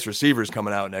some nice receivers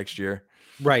coming out next year.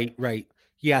 Right.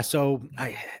 Yeah, so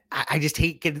I just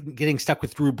hate getting stuck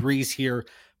with Drew Brees here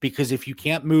because if you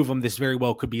can't move him, this very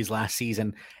well could be his last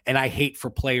season. And I hate for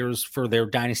players for their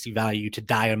dynasty value to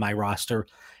die on my roster.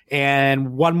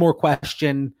 And one more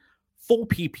question. Full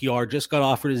PPR just got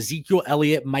offered Ezekiel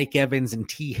Elliott, Mike Evans, and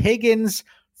T. Higgins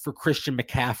for Christian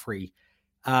McCaffrey.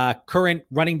 Current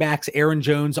running backs, Aaron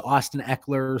Jones, Austin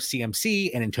Eckler,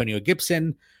 CMC, and Antonio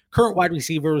Gibson. Current wide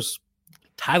receivers,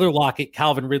 Tyler Lockett,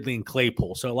 Calvin Ridley, and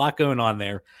Claypool. So a lot going on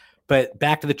there. But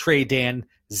back to the trade, Dan.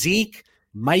 Zeke,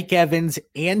 Mike Evans,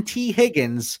 and T.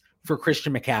 Higgins for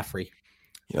Christian McCaffrey.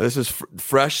 This is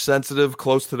fresh, sensitive,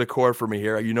 close to the core for me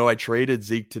here. I traded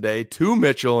Zeke today to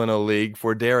Mitchell in a league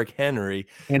for Derrick Henry.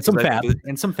 And some fab.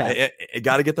 I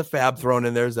got to get the fab thrown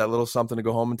in there. Is that little something to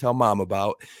go home and tell mom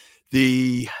about.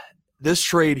 This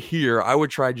trade here, I would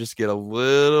try just get a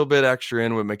little bit extra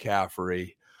in with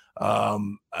McCaffrey.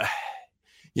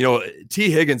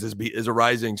 T. Higgins is a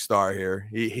rising star here.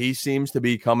 He seems to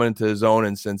be coming into his own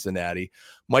in Cincinnati.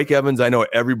 Mike Evans, I know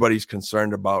everybody's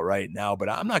concerned about right now, but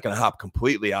I'm not going to hop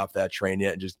completely off that train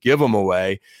yet and just give him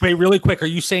away. Wait, really quick. Are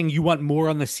you saying you want more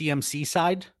on the CMC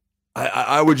side?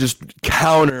 I would just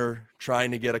counter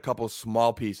trying to get a couple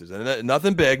small pieces and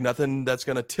nothing big, nothing that's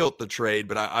going to tilt the trade,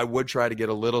 but I would try to get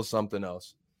a little something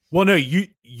else. Well, no,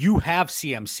 you have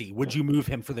CMC. Would you move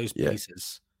him for those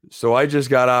pieces? So I just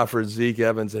got offered Zeke,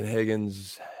 Evans, and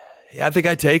Higgins. Yeah, I think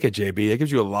I take it, JB. It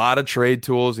gives you a lot of trade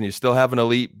tools, and you still have an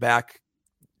elite back.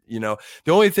 The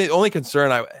only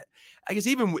concern I guess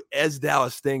even as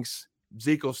Dallas stinks,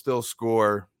 Zeke will still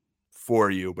score for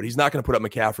you, but he's not going to put up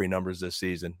McCaffrey numbers this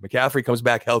season. McCaffrey comes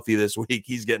back healthy this week.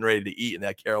 He's getting ready to eat in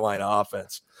that Carolina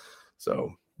offense.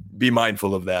 So be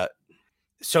mindful of that.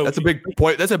 So that's a big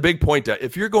point. That's a big point.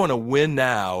 If you're going to win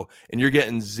now and you're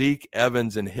getting Zeke,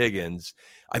 Evans, and Higgins,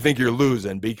 I think you're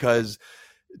losing because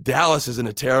Dallas is in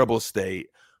a terrible state.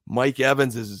 Mike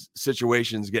Evans'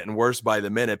 situation is getting worse by the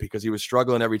minute because he was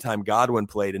struggling every time Godwin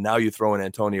played, and now you throw in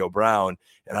Antonio Brown,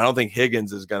 and I don't think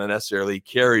Higgins is going to necessarily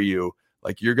carry you.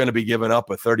 Like, you're going to be giving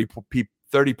up a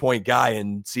 30-point guy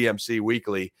in CMC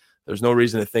weekly. There's no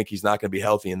reason to think he's not going to be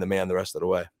healthy in the man the rest of the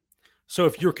way. So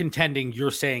if you're contending,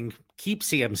 you're saying keep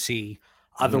CMC.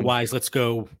 Otherwise, let's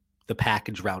go the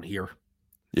package route here.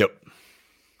 Yep.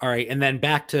 All right, and then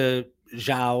back to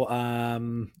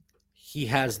Zhao. He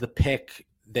has the pick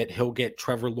that he'll get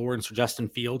Trevor Lawrence or Justin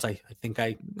Fields. I think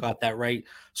I got that right.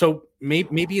 So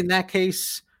maybe in that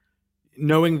case,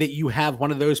 knowing that you have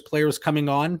one of those players coming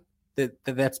on,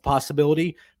 that's a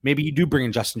possibility. Maybe you do bring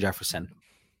in Justin Jefferson.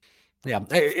 Yeah,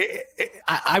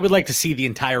 I would like to see the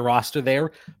entire roster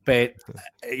there, but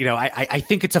I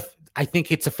think it's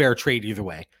a fair trade either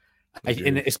way,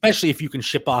 and especially if you can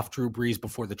ship off Drew Brees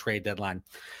before the trade deadline.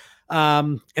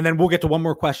 And then we'll get to one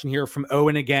more question here from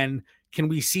Owen again. Can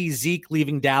we see Zeke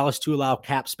leaving Dallas to allow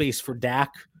cap space for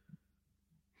Dak?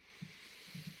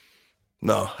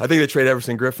 No, I think they trade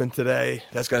Everson Griffin today.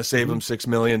 That's going to save them $6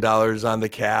 million on the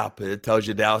cap. It tells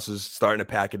you Dallas is starting to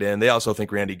pack it in. They also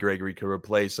think Randy Gregory could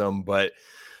replace him, but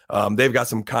they've got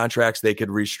some contracts they could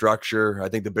restructure. I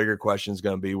think the bigger question is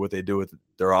going to be what they do with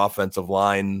their offensive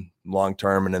line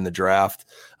long-term and in the draft.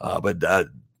 But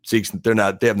Zeke's,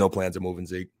 they have no plans of moving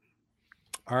Zeke.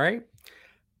 All right.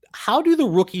 How do the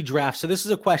rookie drafts? So this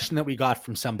is a question that we got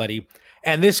from somebody,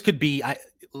 and this could be,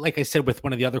 like I said, with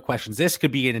one of the other questions, this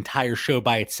could be an entire show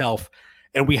by itself.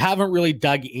 And we haven't really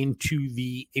dug into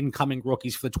the incoming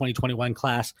rookies for the 2021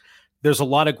 class. There's a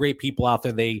lot of great people out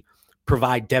there. They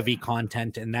provide Devy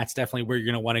content, and that's definitely where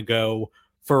you're going to want to go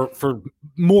for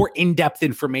more in-depth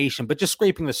information. But just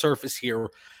scraping the surface here,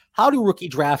 how do rookie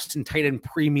drafts and tight end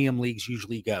premium leagues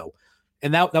usually go?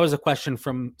 And that was a question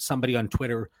from somebody on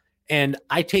Twitter. And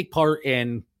I take part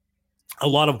in a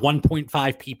lot of 1.5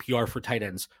 PPR for tight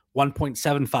ends,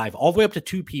 1.75, all the way up to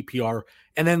 2 PPR,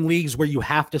 and then leagues where you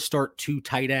have to start 2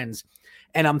 tight ends.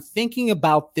 And I'm thinking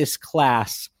about this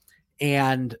class,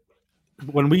 and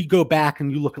when we go back and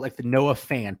you look at like the Noah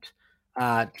Fant,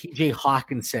 TJ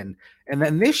Hawkinson, and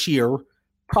then this year,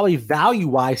 probably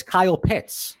value-wise, Kyle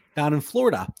Pitts down in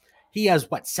Florida. He has,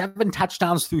 7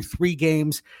 touchdowns through 3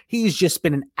 games. He's just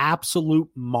been an absolute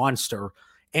monster.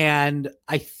 And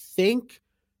I think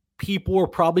people are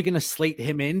probably going to slate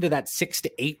him into that 6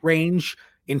 to 8 range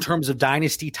in terms of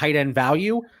dynasty tight end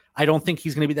value. I don't think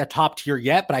he's going to be that top tier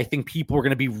yet, but I think people are going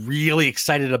to be really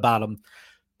excited about him.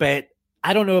 But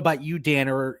I don't know about you, Dan,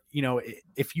 or,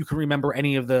 if you can remember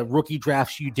any of the rookie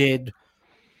drafts you did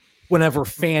whenever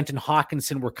Fant and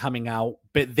Hawkinson were coming out,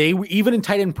 but they were, even in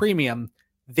tight end premium,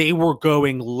 they were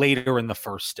going later in the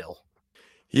first still.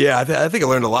 Yeah, I think I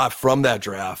learned a lot from that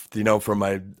draft, from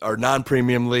our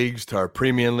non-premium leagues to our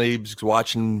premium leagues,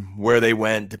 watching where they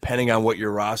went, depending on what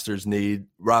your roster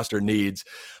needs.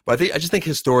 But I just think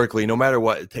historically, no matter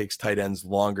what, it takes tight ends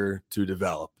longer to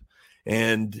develop.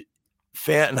 And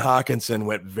Fant and Hawkinson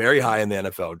went very high in the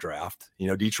NFL draft.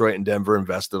 Detroit and Denver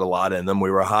invested a lot in them.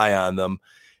 We were high on them.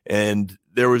 And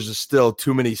there was just still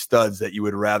too many studs that you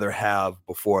would rather have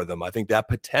before them. I think that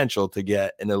potential to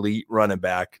get an elite running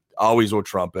back always will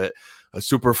trump it. A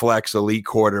super flex elite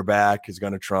quarterback is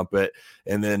going to trump it.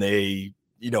 And then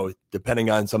depending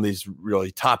on some of these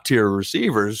really top tier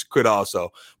receivers could also.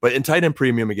 But in tight end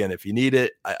premium, again, if you need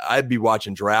it, I'd be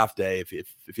watching draft day. If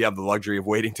you have the luxury of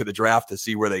waiting to the draft to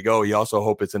see where they go, you also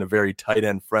hope it's in a very tight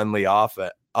end friendly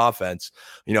offense.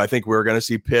 I think we're going to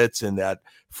see Pitts and that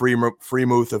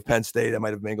Freemuth of Penn State. I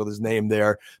might have mangled his name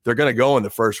there. They're going to go in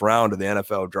the first round of the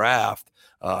NFL draft.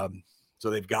 So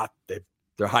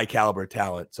they're high caliber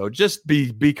talent. So just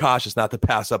be cautious not to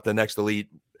pass up the next elite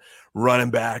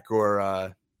running back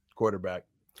or quarterback.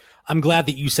 I'm glad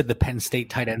that you said the Penn State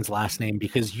tight end's last name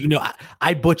because,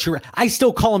 I butcher. I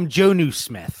still call him Jonnu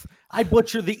Smith. I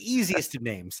butcher the easiest of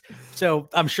names. So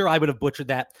I'm sure I would have butchered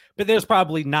that. But there's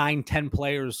probably 9-10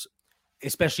 players,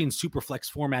 especially in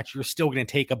Superflex formats, you're still going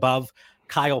to take above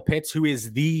Kyle Pitts, who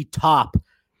is the top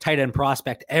tight end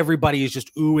prospect. Everybody is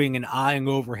just oohing and eyeing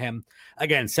over him.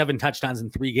 Again, 7 touchdowns in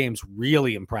 3 games.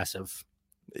 Really impressive.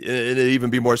 And even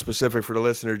be more specific for the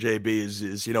listener, JB,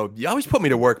 is you always put me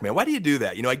to work, man. Why do you do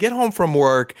that? I get home from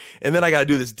work and then I got to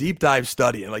do this deep dive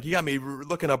study, and like you got me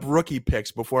looking up rookie picks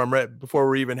before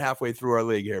we're even halfway through our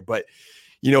league here. But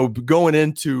going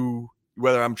into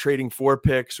whether I'm trading 4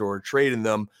 picks or trading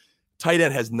them, tight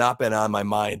end has not been on my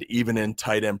mind, even in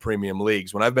tight end premium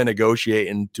leagues. When I've been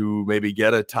negotiating to maybe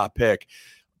get a top pick,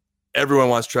 everyone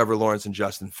wants Trevor Lawrence and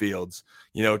Justin Fields.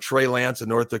 Trey Lance of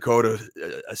North Dakota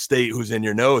State, who's in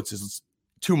your notes, is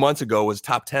 2 months ago was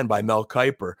top 10 by Mel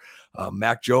Kiper.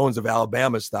 Mac Jones of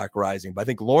Alabama stock rising. But I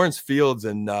think Lawrence, Fields,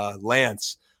 and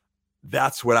Lance,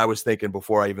 that's what I was thinking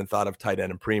before I even thought of tight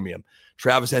end and premium.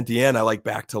 Travis Etienne, I like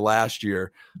back to last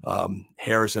year.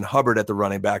 Harrison Hubbard at the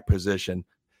running back position.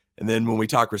 And then when we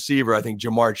talk receiver, I think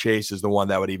Jamar Chase is the one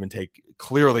that would even take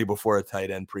clearly before a tight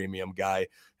end premium guy.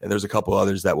 And there's a couple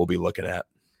others that we'll be looking at.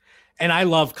 And I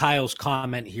love Kyle's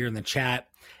comment here in the chat.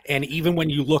 And even when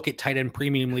you look at tight end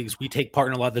premium leagues, we take part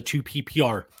in a lot of the 2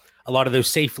 PPR, a lot of those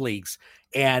safe leagues.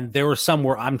 And there are some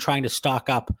where I'm trying to stock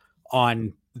up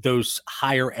on those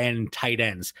higher end tight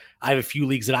ends. I have a few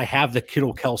leagues that I have the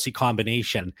Kittle Kelsey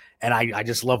combination, and I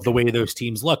just love the way those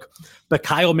teams look. But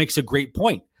Kyle makes a great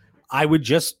point. I would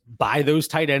just buy those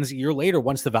tight ends a year later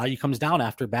once the value comes down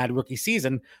after a bad rookie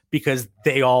season, because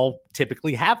they all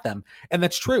typically have them. And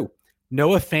that's true.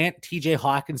 Noah Fant, TJ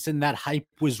Hawkinson, that hype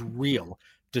was real.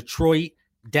 Detroit,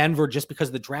 Denver, just because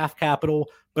of the draft capital,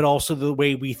 but also the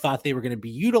way we thought they were going to be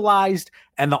utilized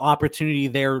and the opportunity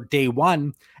there day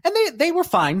one. And they were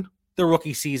fine the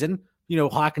rookie season.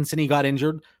 Hawkinson, he got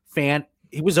injured. Fant,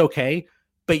 it was okay,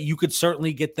 but you could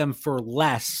certainly get them for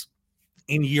less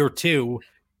in year 2,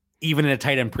 even in a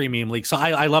tight end premium league. So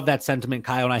I love that sentiment,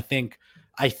 Kyle. And I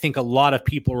think a lot of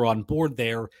people are on board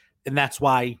there. And that's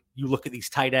why you look at these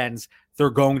tight ends, they're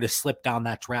going to slip down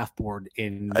that draft board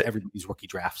in everybody's rookie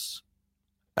drafts.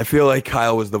 I feel like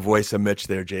Kyle was the voice of Mitch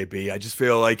there, JB. I just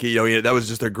feel like, that was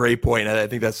just a great point. And I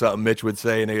think that's something Mitch would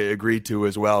say and agreed to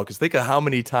as well. Because think of how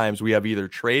many times we have either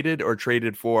traded or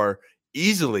traded for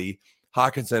easily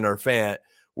Hawkinson or Fant,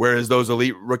 whereas those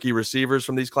elite rookie receivers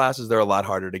from these classes, they're a lot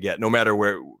harder to get. No matter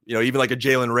where, even like a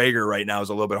Jalen Reagor right now is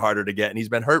a little bit harder to get, and he's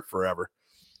been hurt forever.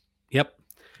 Yep.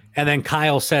 And then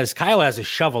Kyle says, Kyle has a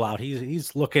shovel out.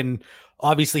 He's looking,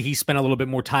 obviously he spent a little bit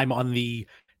more time on the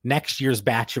next year's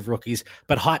batch of rookies,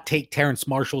 but hot take, Terrence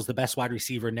Marshall's the best wide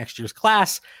receiver in next year's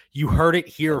class. You heard it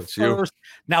here first. You.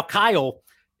 Now, Kyle,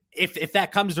 if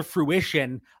that comes to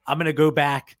fruition, I'm going to go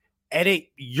back, edit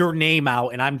your name out,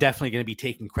 and I'm definitely going to be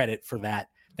taking credit for that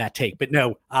take. But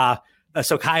no,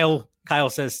 so Kyle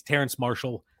says Terrence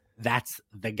Marshall, that's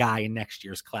the guy in next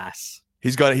year's class.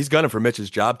 He's gunning for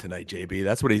Mitch's job tonight, JB.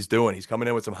 That's what he's doing. He's coming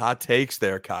in with some hot takes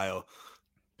there, Kyle.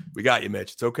 We got you,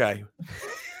 Mitch. It's okay.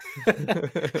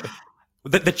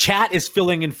 The chat is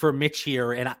filling in for Mitch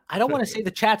here, and I don't want to say the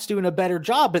chat's doing a better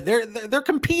job, but they're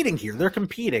competing here. They're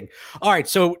competing. All right,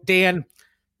 so Dan,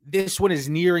 this one is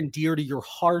near and dear to your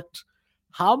heart.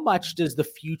 How much does the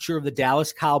future of the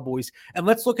Dallas Cowboys, and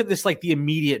let's look at this like the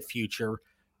immediate future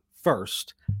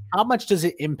first, how much does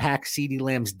it impact CeeDee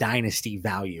Lamb's dynasty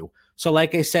value? So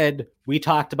like I said, we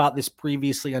talked about this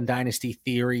previously on Dynasty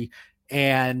Theory,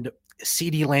 and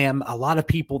CeeDee Lamb, a lot of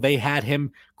people, they had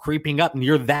him creeping up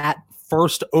near that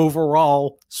first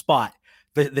overall spot.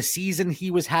 The season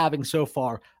he was having so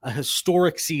far, a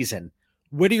historic season.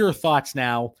 What are your thoughts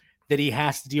now that he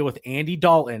has to deal with Andy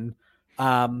Dalton,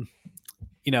 at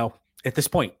this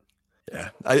point? Yeah,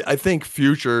 I think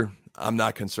future, I'm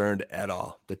not concerned at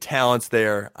all. The talent's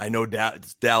there. I know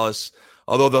Dallas,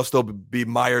 although they'll still be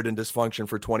mired in dysfunction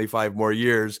for 25 more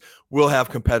years, will have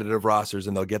competitive rosters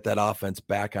and they'll get that offense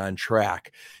back on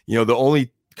track. The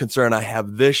only concern I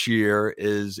have this year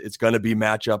is it's going to be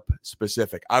matchup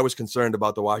specific. I was concerned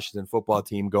about the Washington football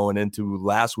team going into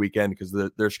last weekend because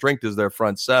their strength is their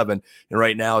front seven. And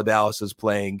right now Dallas is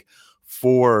playing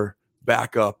 4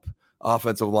 backup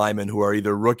offensive linemen who are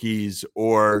either rookies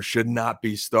or should not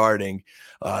be starting.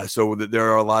 So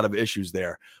there are a lot of issues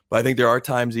there. But I think there are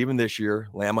times, even this year,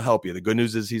 Lamb will help you. The good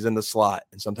news is he's in the slot,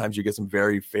 and sometimes you get some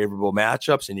very favorable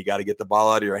matchups, and you got to get the ball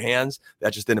out of your hands.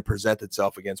 That just didn't present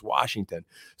itself against Washington.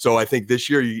 So I think this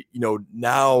year,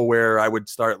 now where I would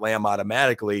start Lamb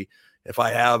automatically, if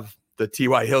I have the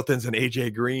T.Y. Hiltons and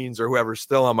A.J. Greens or whoever's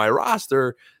still on my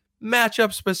roster,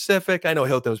 matchup specific. I know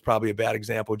Hilton was probably a bad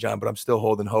example, John, but I'm still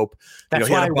holding hope. That's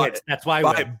why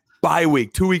I win. Bye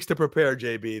week, 2 weeks to prepare,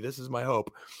 JB. This is my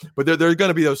hope. But there are going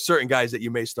to be those certain guys that you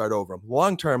may start over them.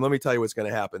 Long term, let me tell you what's going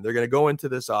to happen. They're going to go into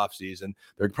this offseason.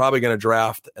 They're probably going to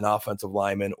draft an offensive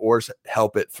lineman or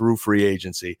help it through free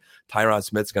agency. Tyron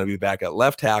Smith's going to be back at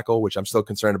left tackle, which I'm still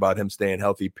concerned about him staying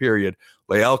healthy, period.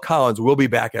 Lael Collins will be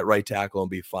back at right tackle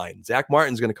and be fine. Zach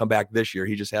Martin's going to come back this year.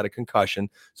 He just had a concussion,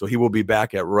 so he will be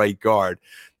back at right guard.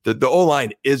 The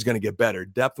O-line is going to get better.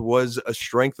 Depth was a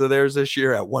strength of theirs this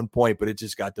year at one point, but it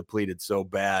just got depleted so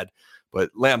bad.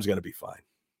 But Lamb's going to be fine.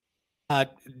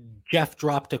 Jeff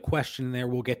dropped a question there.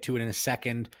 We'll get to it in a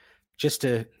second, just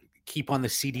to keep on the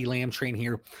CD Lamb train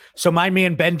here. So my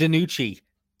man, Ben DiNucci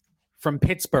from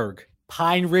Pittsburgh,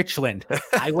 Pine Richland.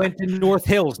 I went to North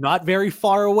Hills, not very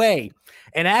far away.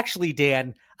 And actually,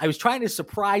 Dan, I was trying to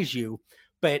surprise you,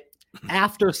 but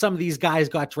after some of these guys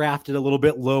got drafted a little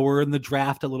bit lower in the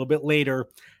draft, a little bit later,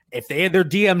 if they had their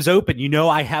DMs open,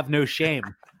 I have no shame.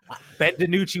 Ben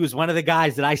DiNucci was one of the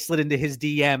guys that I slid into his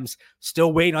DMs,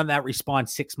 still waiting on that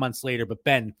response 6 months later. But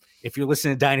Ben, if you're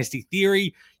listening to Dynasty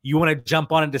Theory, you want to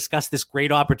jump on and discuss this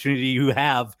great opportunity you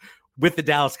have with the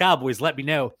Dallas Cowboys, let me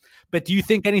know. But do you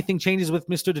think anything changes with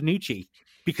Mr. DiNucci?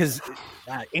 Because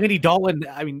Andy Dalton,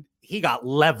 he got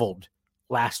leveled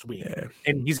last week,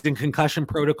 and he's in concussion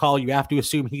protocol. You have to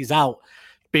assume he's out.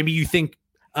 Maybe you think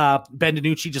Ben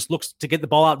DiNucci just looks to get the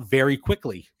ball out very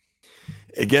quickly.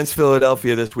 Against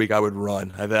Philadelphia this week, I would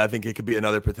run. I think it could be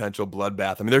another potential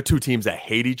bloodbath. They're two teams that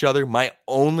hate each other. My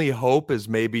only hope is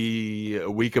maybe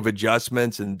a week of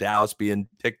adjustments and Dallas being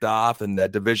ticked off and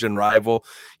that division rival.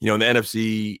 In the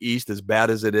NFC East, as bad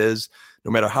as it is,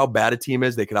 no matter how bad a team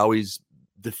is, they could always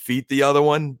defeat the other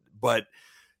one. But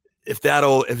if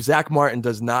Zach Martin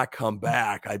does not come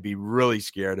back, I'd be really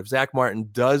scared. If Zach Martin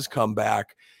does come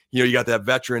back, you got that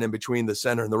veteran in between the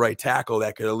center and the right tackle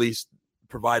that could at least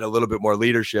provide a little bit more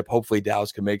leadership. Hopefully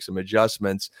Dallas can make some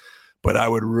adjustments, but I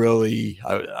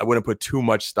wouldn't put too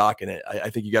much stock in it. I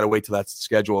think you got to wait till that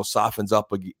schedule softens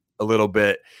up a little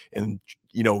bit and,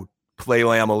 play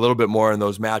Lamb a little bit more in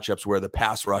those matchups where the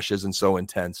pass rush isn't so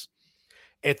intense.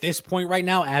 At this point right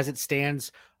now, as it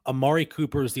stands, Amari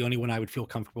Cooper is the only one I would feel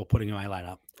comfortable putting in my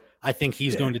lineup. I think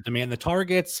he's going to demand the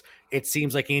targets. It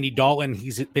seems like Andy Dalton,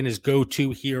 he's been his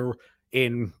go-to here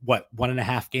in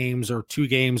 1.5 games or 2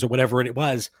 games or whatever it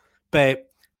was. But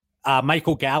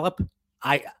Michael Gallup,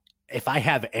 if I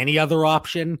have any other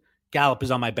option, Gallup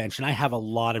is on my bench, and I have a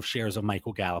lot of shares of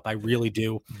Michael Gallup. I really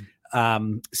do.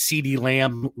 CD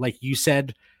Lamb, like you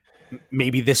said,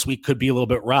 maybe this week could be a little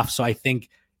bit rough. So I think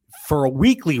for a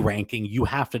weekly ranking, you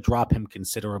have to drop him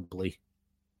considerably.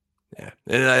 Yeah.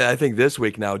 And I think this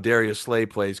week now, Darius Slay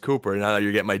plays Cooper. Now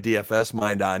you're getting my DFS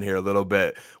mind on here a little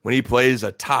bit. When he plays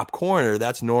a top corner,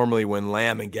 that's normally when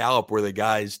Lamb and Gallup were the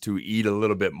guys to eat a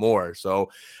little bit more. So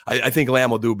I think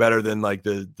Lamb will do better than like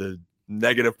the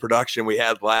negative production we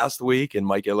had last week and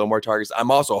might get a little more targets. I'm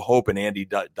also hoping Andy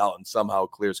Dalton somehow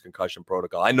clears concussion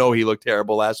protocol. I know he looked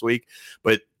terrible last week,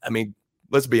 but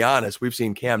let's be honest. We've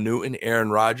seen Cam Newton,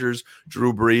 Aaron Rodgers,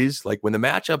 Drew Brees. Like when the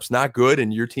matchup's not good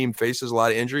and your team faces a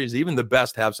lot of injuries, even the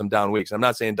best have some down weeks. I'm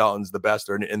not saying Dalton's the best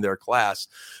or in their class,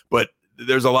 but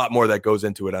there's a lot more that goes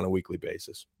into it on a weekly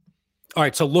basis. All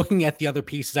right. So looking at the other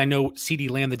pieces, I know CD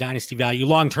Lamb, the dynasty value,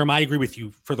 long-term, I agree with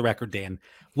you for the record, Dan.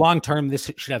 Long-term,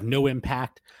 this should have no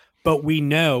impact, but we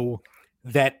know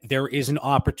that there is an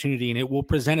opportunity and it will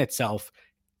present itself.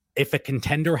 If a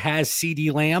contender has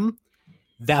CD Lamb,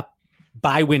 that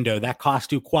buy window, that cost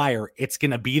to acquire, it's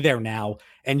going to be there now,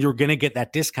 and you're going to get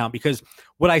that discount because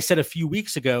what I said a few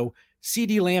weeks ago,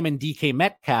 CD Lamb and DK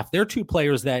Metcalf, they're two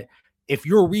players that if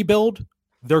you're a rebuild,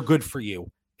 they're good for you.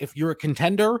 If you're a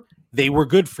contender, they were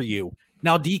good for you.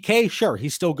 Now, DK, sure,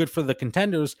 he's still good for the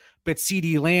contenders, but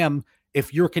CD Lamb,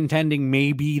 if you're contending,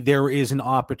 maybe there is an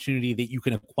opportunity that you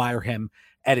can acquire him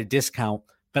at a discount.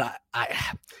 But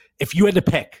if you had to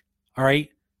pick, all right,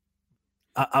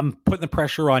 I'm putting the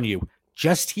pressure on you.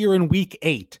 Just here in week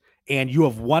 8, and you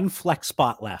have one flex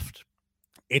spot left.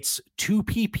 It's 2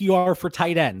 PPR for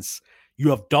tight ends.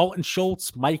 You have Dalton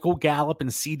Schultz, Michael Gallup,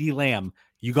 and CD Lamb.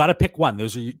 You got to pick one.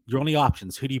 Those are your only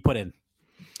options. Who do you put in?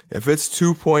 If it's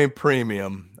 2-point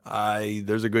premium,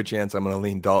 there's a good chance I'm going to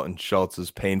lean Dalton Schultz,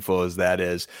 as painful as that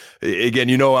is. Again,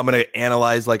 I'm going to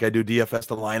analyze like I do DFS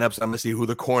the lineups. I'm going to see who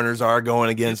the corners are going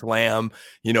against Lamb.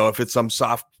 If it's some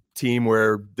soft team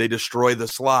where they destroy the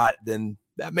slot, then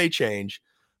that may change.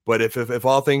 But if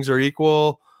all things are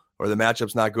equal or the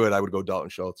matchup's not good, I would go Dalton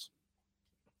Schultz.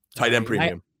 Tight end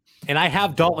premium. And I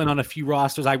have Dalton on a few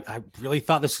rosters. I really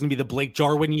thought this was going to be the Blake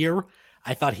Jarwin year.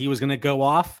 I thought he was going to go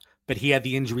off, but he had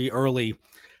the injury early.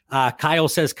 Kyle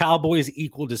says Cowboys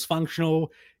equal dysfunctional,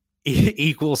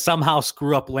 equal somehow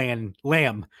screw up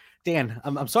Lamb. Dan,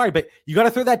 I'm sorry, but you got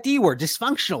to throw that D word,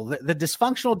 dysfunctional. The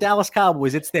dysfunctional Dallas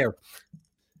Cowboys, it's there.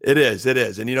 It is.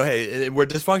 And, hey, where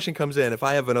dysfunction comes in, if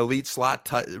I have an elite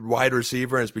slot wide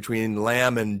receiver and it's between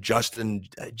Lamb and Justin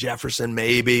Jefferson,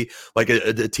 maybe like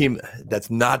a team that's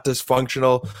not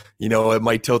dysfunctional, it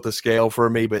might tilt the scale for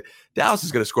me, but Dallas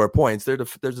is going to score points. Their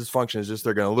dysfunction is just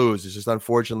they're going to lose. It's just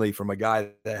unfortunately from a guy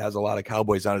that has a lot of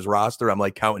Cowboys on his roster, I'm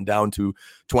like counting down to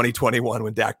 2021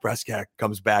 when Dak Prescott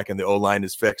comes back and the O-line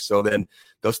is fixed. So then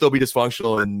they'll still be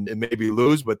dysfunctional and maybe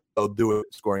lose, but they'll do it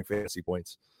scoring fantasy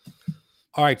points.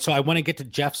 All right, so I want to get to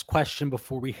Jeff's question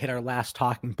before we hit our last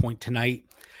talking point tonight.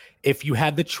 If you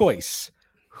had the choice,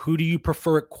 who do you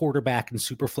prefer at quarterback in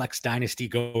Superflex Dynasty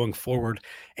going forward?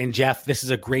 And Jeff, this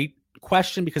is a great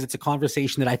question because it's a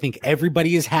conversation that I think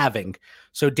everybody is having.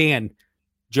 So Dan,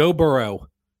 Joe Burrow,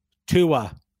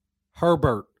 Tua,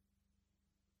 Herbert,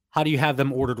 how do you have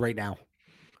them ordered right now?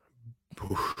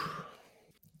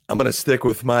 I'm going to stick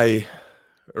with my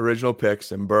original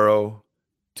picks and Burrow,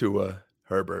 Tua,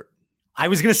 Herbert. I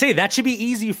was going to say that should be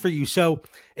easy for you. So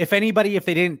if they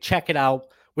didn't check it out,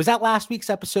 was that last week's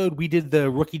episode? We did the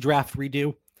rookie draft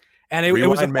redo and it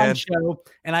was a fun show.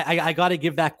 And I got to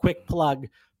give that quick plug,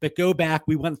 but go back.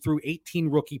 We went through 18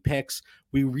 rookie picks.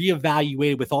 We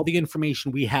reevaluated with all the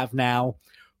information we have now.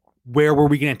 Where were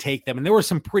we going to take them? And there were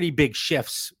some pretty big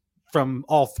shifts from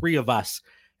all three of us.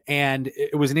 And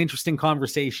it was an interesting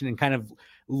conversation and kind of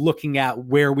looking at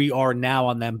where we are now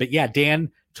on them. But yeah, Dan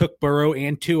took Burrow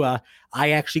and Tua.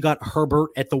 I actually got Herbert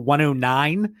at the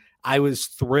 109. I was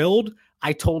thrilled.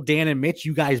 I told Dan and Mitch,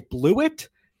 you guys blew it.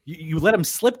 You let him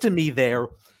slip to me there.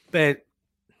 But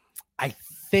I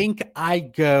think I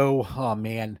go, I'm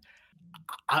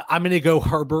going to go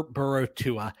Herbert, Burrow,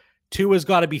 Tua. Tua's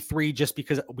got to be 3 just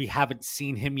because we haven't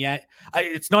seen him yet.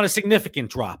 It's not a significant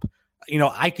drop.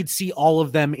 I could see all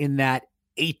of them in that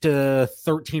 8 to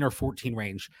 13 or 14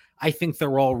 range. I think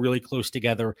they're all really close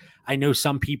together. I know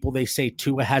some people, they say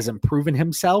Tua hasn't proven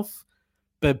himself,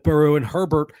 but Burrow and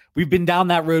Herbert, we've been down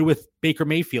that road with Baker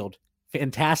Mayfield.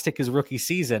 Fantastic his rookie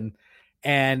season,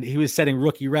 and he was setting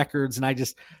rookie records. And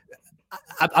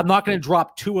I'm not going to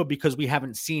drop Tua because we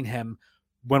haven't seen him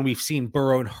when we've seen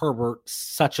Burrow and Herbert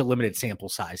such a limited sample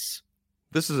size.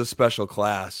 This is a special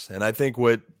class. And I think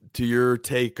to your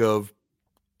take of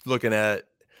looking at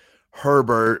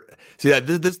Herbert,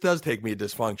 this does take me to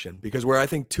dysfunction because where I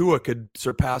think Tua could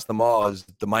surpass them all is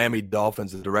the Miami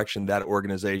Dolphins, the direction that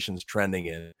organization's trending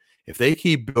in. If they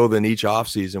keep building each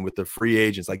offseason with the free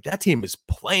agents, like that team is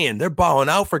playing, they're balling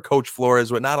out for Coach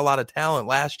Flores with not a lot of talent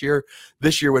last year,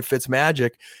 this year with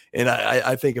Fitzmagic. And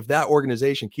I think if that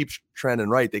organization keeps trending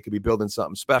right, they could be building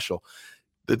something special.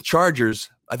 The Chargers,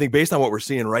 I think based on what we're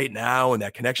seeing right now and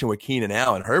that connection with Keenan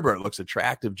Allen, Herbert looks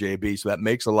attractive, JB, so that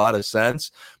makes a lot of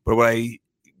sense. But what I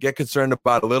get concerned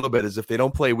about a little bit is if they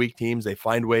don't play weak teams, they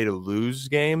find a way to lose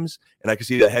games. And I can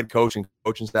see the head coach and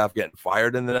coaching staff getting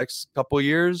fired in the next couple of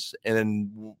years.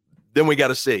 And then we got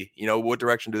to see, what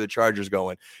direction do the Chargers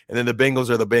going? And then the Bengals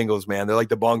are the Bengals, man. They're like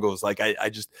the Bungles. Like I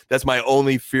just, that's my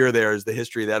only fear there is the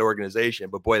history of that organization.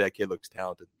 But boy, that kid looks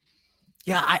talented.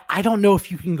 Yeah, I don't know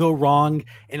if you can go wrong,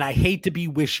 and I hate to be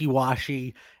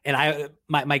wishy-washy. And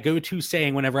my go-to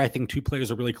saying whenever I think two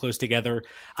players are really close together,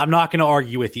 I'm not going to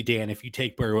argue with you, Dan, if you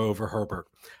take Burrow over Herbert.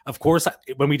 Of course,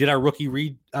 when we did our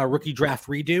rookie draft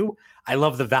redo, I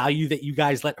love the value that you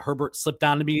guys let Herbert slip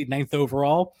down to me 9th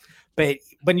overall. But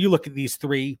when you look at these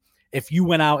three, if you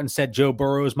went out and said Joe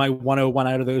Burrow is my 101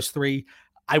 out of those three,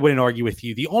 I wouldn't argue with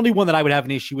you. The only one that I would have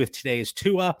an issue with today is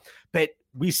Tua, but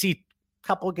we see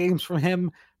couple of games from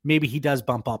him, maybe he does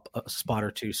bump up a spot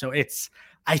or two. So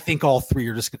I think all three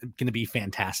are just going to be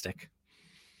fantastic.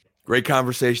 Great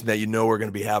conversation that we're going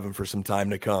to be having for some time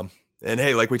to come. And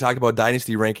hey, like we talked about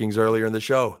dynasty rankings earlier in the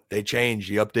show, they change.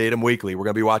 You update them weekly. We're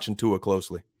going to be watching Tua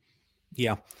closely.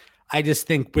 Yeah. I just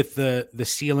think with the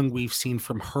ceiling we've seen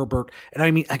from Herbert,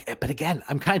 and but again,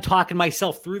 I'm kind of talking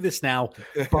myself through this now.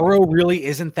 Burrow really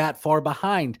isn't that far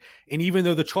behind. And even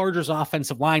though the Chargers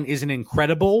offensive line isn't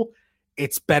incredible,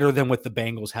 it's better than what the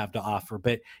Bengals have to offer.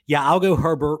 But yeah, I'll go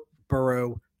Herbert,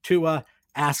 Burrow, Tua.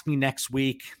 Ask me next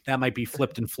week. That might be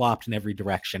flipped and flopped in every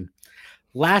direction.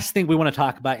 Last thing we want to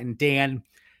talk about, and Dan,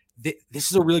 this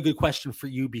is a really good question for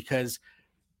you because,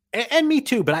 and me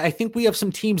too, but I think we have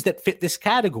some teams that fit this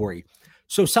category.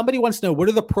 So somebody wants to know, what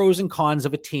are the pros and cons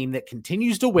of a team that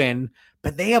continues to win,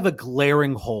 but they have a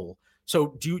glaring hole?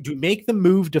 So do you make the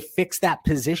move to fix that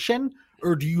position,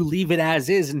 or do you leave it as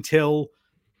is until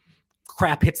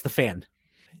crap hits the fan?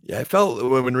 Yeah, I felt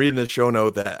when reading the show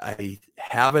note that I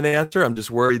have an answer. I'm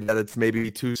just worried that it's maybe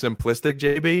too simplistic,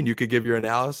 JB, and you could give your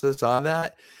analysis on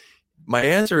that. My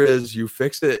answer is you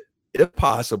fix it if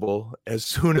possible, as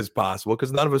soon as possible,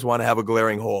 because none of us want to have a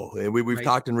glaring hole. And we've Right.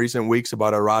 talked in recent weeks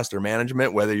about our roster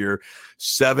management, whether you're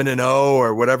 7-0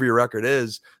 or whatever your record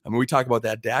is. I mean, we talk about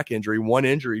that Dak injury. One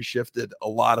injury shifted a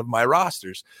lot of my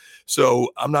rosters. So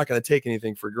I'm not going to take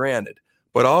anything for granted.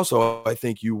 But also, I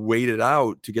think you wait it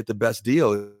out to get the best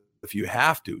deal if you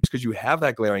have to. It's because you have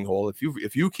that glaring hole. If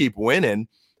you keep winning,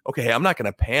 okay, I'm not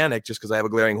going to panic just because I have a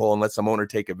glaring hole and let some owner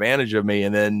take advantage of me,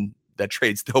 and then that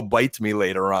trade still bites me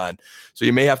later on. So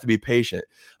you may have to be patient.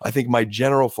 I think my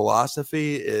general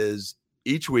philosophy is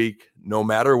each week, no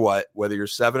matter what, whether you're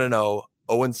 7-0,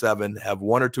 0-7, have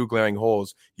one or two glaring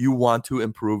holes, you want to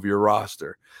improve your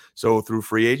roster. So through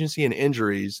free agency and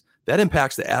injuries, that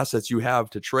impacts the assets you have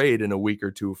to trade in a week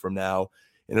or two from now.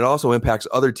 And it also impacts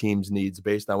other teams' needs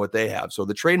based on what they have. So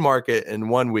the trade market in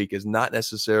 1 week is not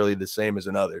necessarily the same as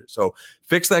another. So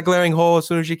fix that glaring hole as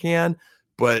soon as you can,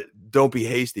 but don't be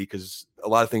hasty because a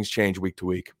lot of things change week to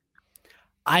week.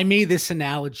 I made this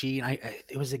analogy, and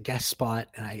it was a guest spot,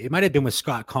 and it might have been with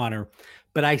Scott Connor,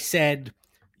 but I said,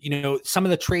 some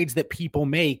of the trades that people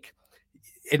make,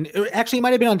 and actually it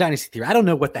might have been on Dynasty Theory. I don't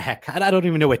know what the heck. I don't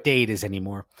even know what day it is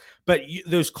anymore. But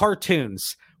those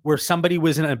cartoons where somebody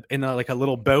was in a like a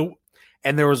little boat,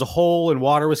 and there was a hole and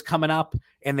water was coming up,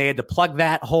 and they had to plug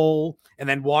that hole, and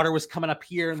then water was coming up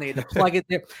here, and they had to plug it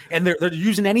there, and they're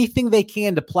using anything they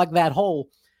can to plug that hole.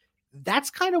 That's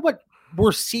kind of what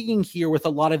we're seeing here with a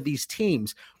lot of these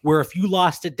teams, where if you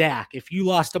lost a Dak, if you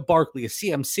lost a Barkley, a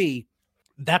CMC,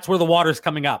 that's where the water's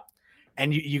coming up,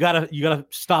 and you gotta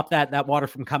stop that water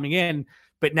from coming in.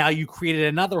 But now you created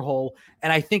another hole,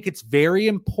 and I think it's very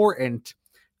important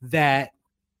that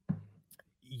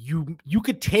you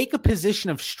could take a position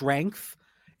of strength.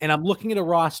 And I'm looking at a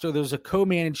roster. There's a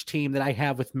co-managed team that I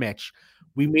have with Mitch.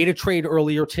 We made a trade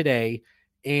earlier today.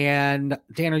 And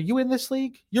Dan, are you in this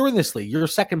league? You're in this league. You're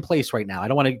second place right now. I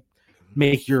don't want to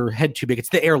make your head too big. It's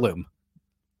the Heirloom.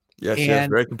 Yes,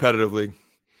 very competitive league.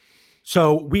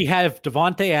 So we have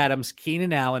Devontae Adams,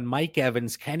 Keenan Allen, Mike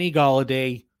Evans, Kenny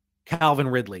Golladay, Calvin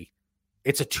Ridley.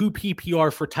 It's a 2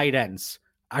 PPR for tight ends.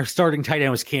 Our starting tight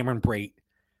end was Cameron Brate.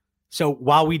 So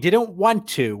while we didn't want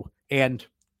to, and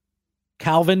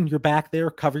Calvin, you're back there,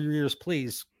 cover your ears,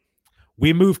 please.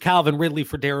 We moved Calvin Ridley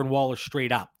for Darren Waller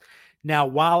straight up. Now,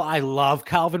 while I love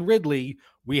Calvin Ridley,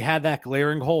 we had that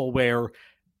glaring hole where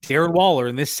Darren Waller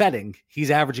in this setting,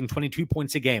 he's averaging 22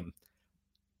 points a game.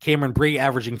 Cameron Brate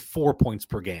averaging 4 points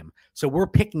per game. So we're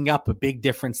picking up a big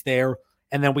difference there.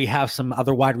 And then we have some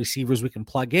other wide receivers we can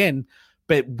plug in.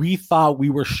 But we thought we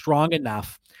were strong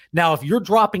enough. Now, if you're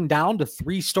dropping down to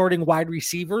 3 starting wide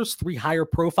receivers, 3 higher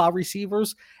profile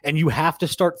receivers, and you have to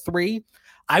start 3,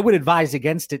 I would advise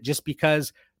against it, just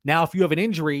because now if you have an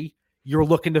injury, you're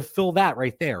looking to fill that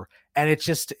right there. And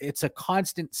it's a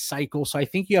constant cycle. So I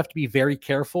think you have to be very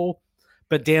careful.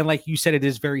 But Dan, like you said, it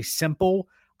is very simple.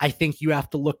 I think you have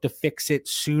to look to fix it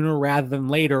sooner rather than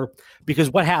later, because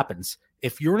what happens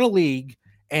if you're in a league,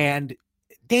 and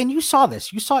Dan, you saw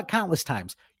this, you saw it countless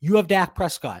times. You have Dak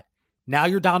Prescott. Now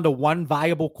you're down to one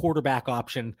viable quarterback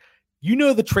option. You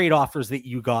know the trade offers that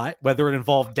you got, whether it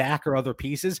involved Dak or other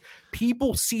pieces.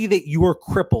 People see that you are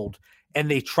crippled, and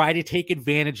they try to take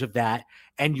advantage of that,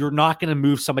 and you're not going to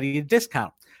move somebody to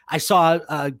discount. I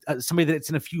saw somebody that's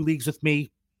in a few leagues with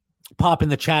me pop in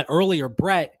the chat earlier,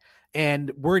 Brett,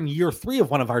 and we're in year 3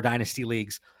 of one of our dynasty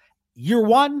leagues. Year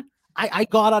 1, I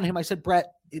got on him. I said,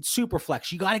 Brett, it's super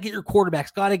flex. You got to get your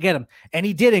quarterbacks, got to get them. And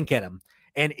he didn't get them.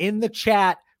 And in the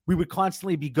chat, we would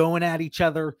constantly be going at each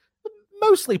other,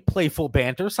 mostly playful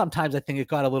banter. Sometimes I think it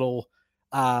got a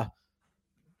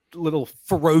little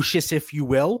ferocious, if you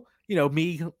will.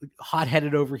 Me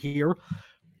hot-headed over here.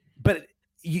 But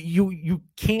you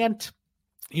can't,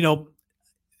 I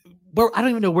don't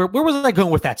even know where was I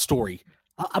going with that story?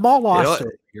 I'm all lost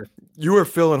over here. You were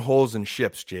filling holes in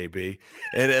ships, JB.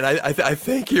 And I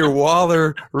think your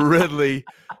Waller Ridley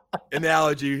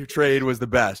analogy trade was the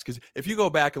best, because if you go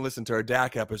back and listen to our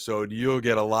Dak episode, you'll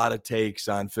get a lot of takes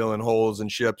on filling holes in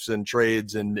ships and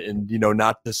trades and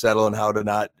not to settle and how to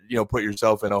not put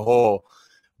yourself in a hole.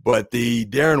 But the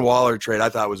Darren Waller trade I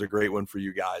thought was a great one for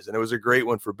you guys, and it was a great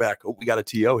one for Beck. Oh, we got a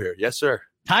TO here. Yes, sir.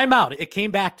 Timeout. It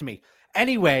came back to me.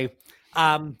 Anyway,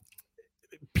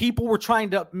 people were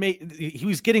trying to he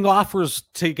was getting offers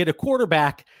to get a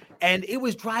quarterback, and it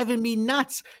was driving me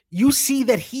nuts. You see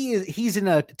that he's in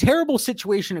a terrible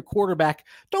situation at quarterback.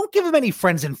 Don't give him any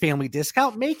friends and family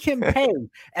discount. Make him pay.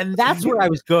 And that's where I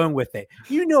was going with it.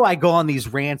 I go on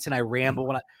these rants and I ramble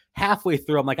when halfway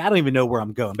through, I'm like, I don't even know where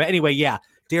I'm going. But anyway, yeah,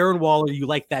 Darren Waller, you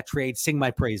like that trade. Sing my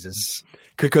praises.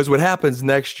 Because what happens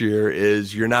next year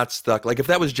is you're not stuck. Like if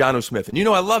that was Jonnu Smith, and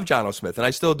I love Jonnu Smith, and I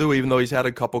still do, even though he's had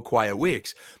a couple quiet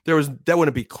weeks, that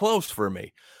wouldn't be close for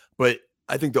me. But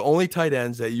I think the only tight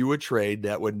ends that you would trade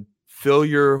that would fill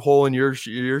your hole in your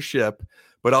ship,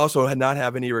 but also not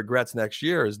have any regrets next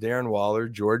year is Darren Waller,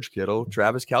 George Kittle,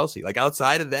 Travis Kelce. Like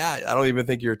outside of that, I don't even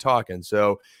think you're talking.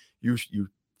 So you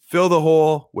fill the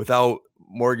hole without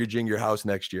mortgaging your house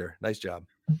next year. Nice job.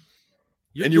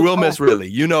 And you will miss Ridley.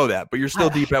 You know that, but you're still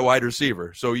deep at wide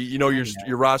receiver. So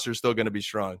your roster is still going to be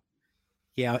strong.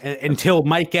 Yeah, until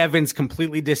Mike Evans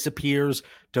completely disappears,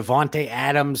 Devontae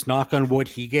Adams, knock on wood,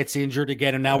 he gets injured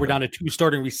again, and now we're down to 2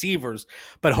 starting receivers.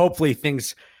 But hopefully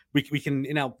we can,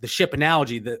 the ship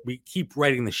analogy, that we keep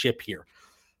righting the ship here.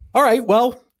 All right,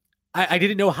 well, I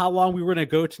didn't know how long we were going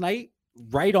to go tonight.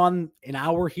 Right on an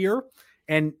hour here.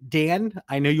 And Dan,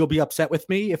 I know you'll be upset with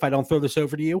me if I don't throw this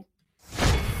over to you.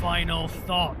 Final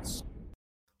thoughts.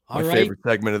 My favorite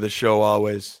segment of the show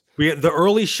always. We have the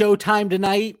early show time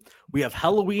tonight. We have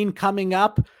Halloween coming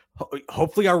up.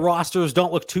 Hopefully our rosters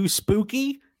don't look too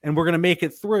spooky, and we're going to make it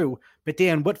through. But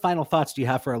Dan, what final thoughts do you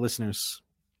have for our listeners?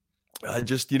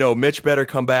 Mitch better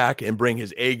come back and bring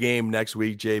his A game next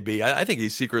week, JB. I think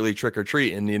he's secretly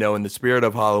trick-or-treating, in the spirit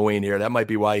of Halloween here. That might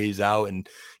be why he's out. And,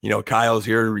 Kyle's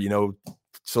here,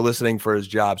 soliciting for his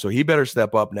job. So he better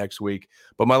step up next week.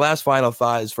 But my last final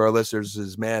thought is for our listeners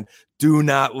is, man, do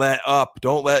not let up.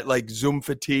 Don't let Zoom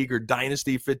fatigue or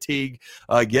dynasty fatigue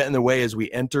get in the way as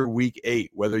we enter week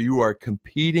 8, whether you are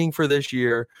competing for this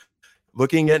year,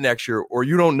 looking at next year, or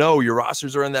you don't know, your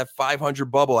rosters are in that 500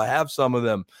 bubble. I have some of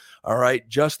them. All right.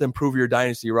 Just improve your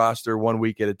dynasty roster 1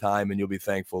 week at a time, and you'll be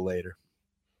thankful later.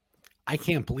 I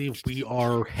can't believe we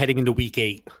are heading into week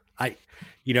 8.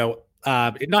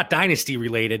 Not dynasty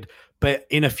related, but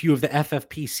in a few of the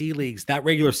FFPC leagues, that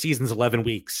regular season's 11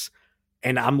 weeks.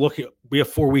 And we have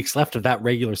 4 weeks left of that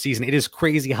regular season. It is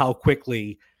crazy how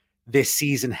quickly this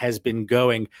season has been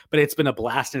going, but it's been a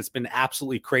blast and it's been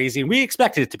absolutely crazy. And we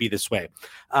expected it to be this way.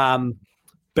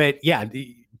 But yeah,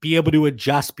 be able to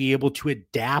adjust, be able to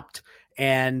adapt.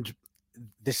 And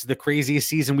this is the craziest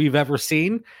season we've ever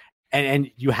seen.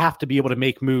 And you have to be able to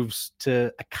make moves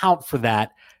to account for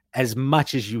that as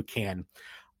much as you can.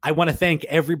 I want to thank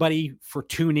everybody for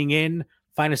tuning in.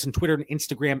 Find us on Twitter and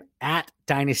Instagram at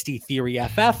Dynasty Theory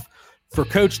FF. For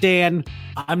Coach Dan,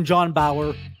 I'm John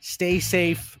Bauer. Stay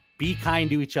safe, be kind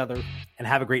to each other, and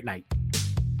have a great night.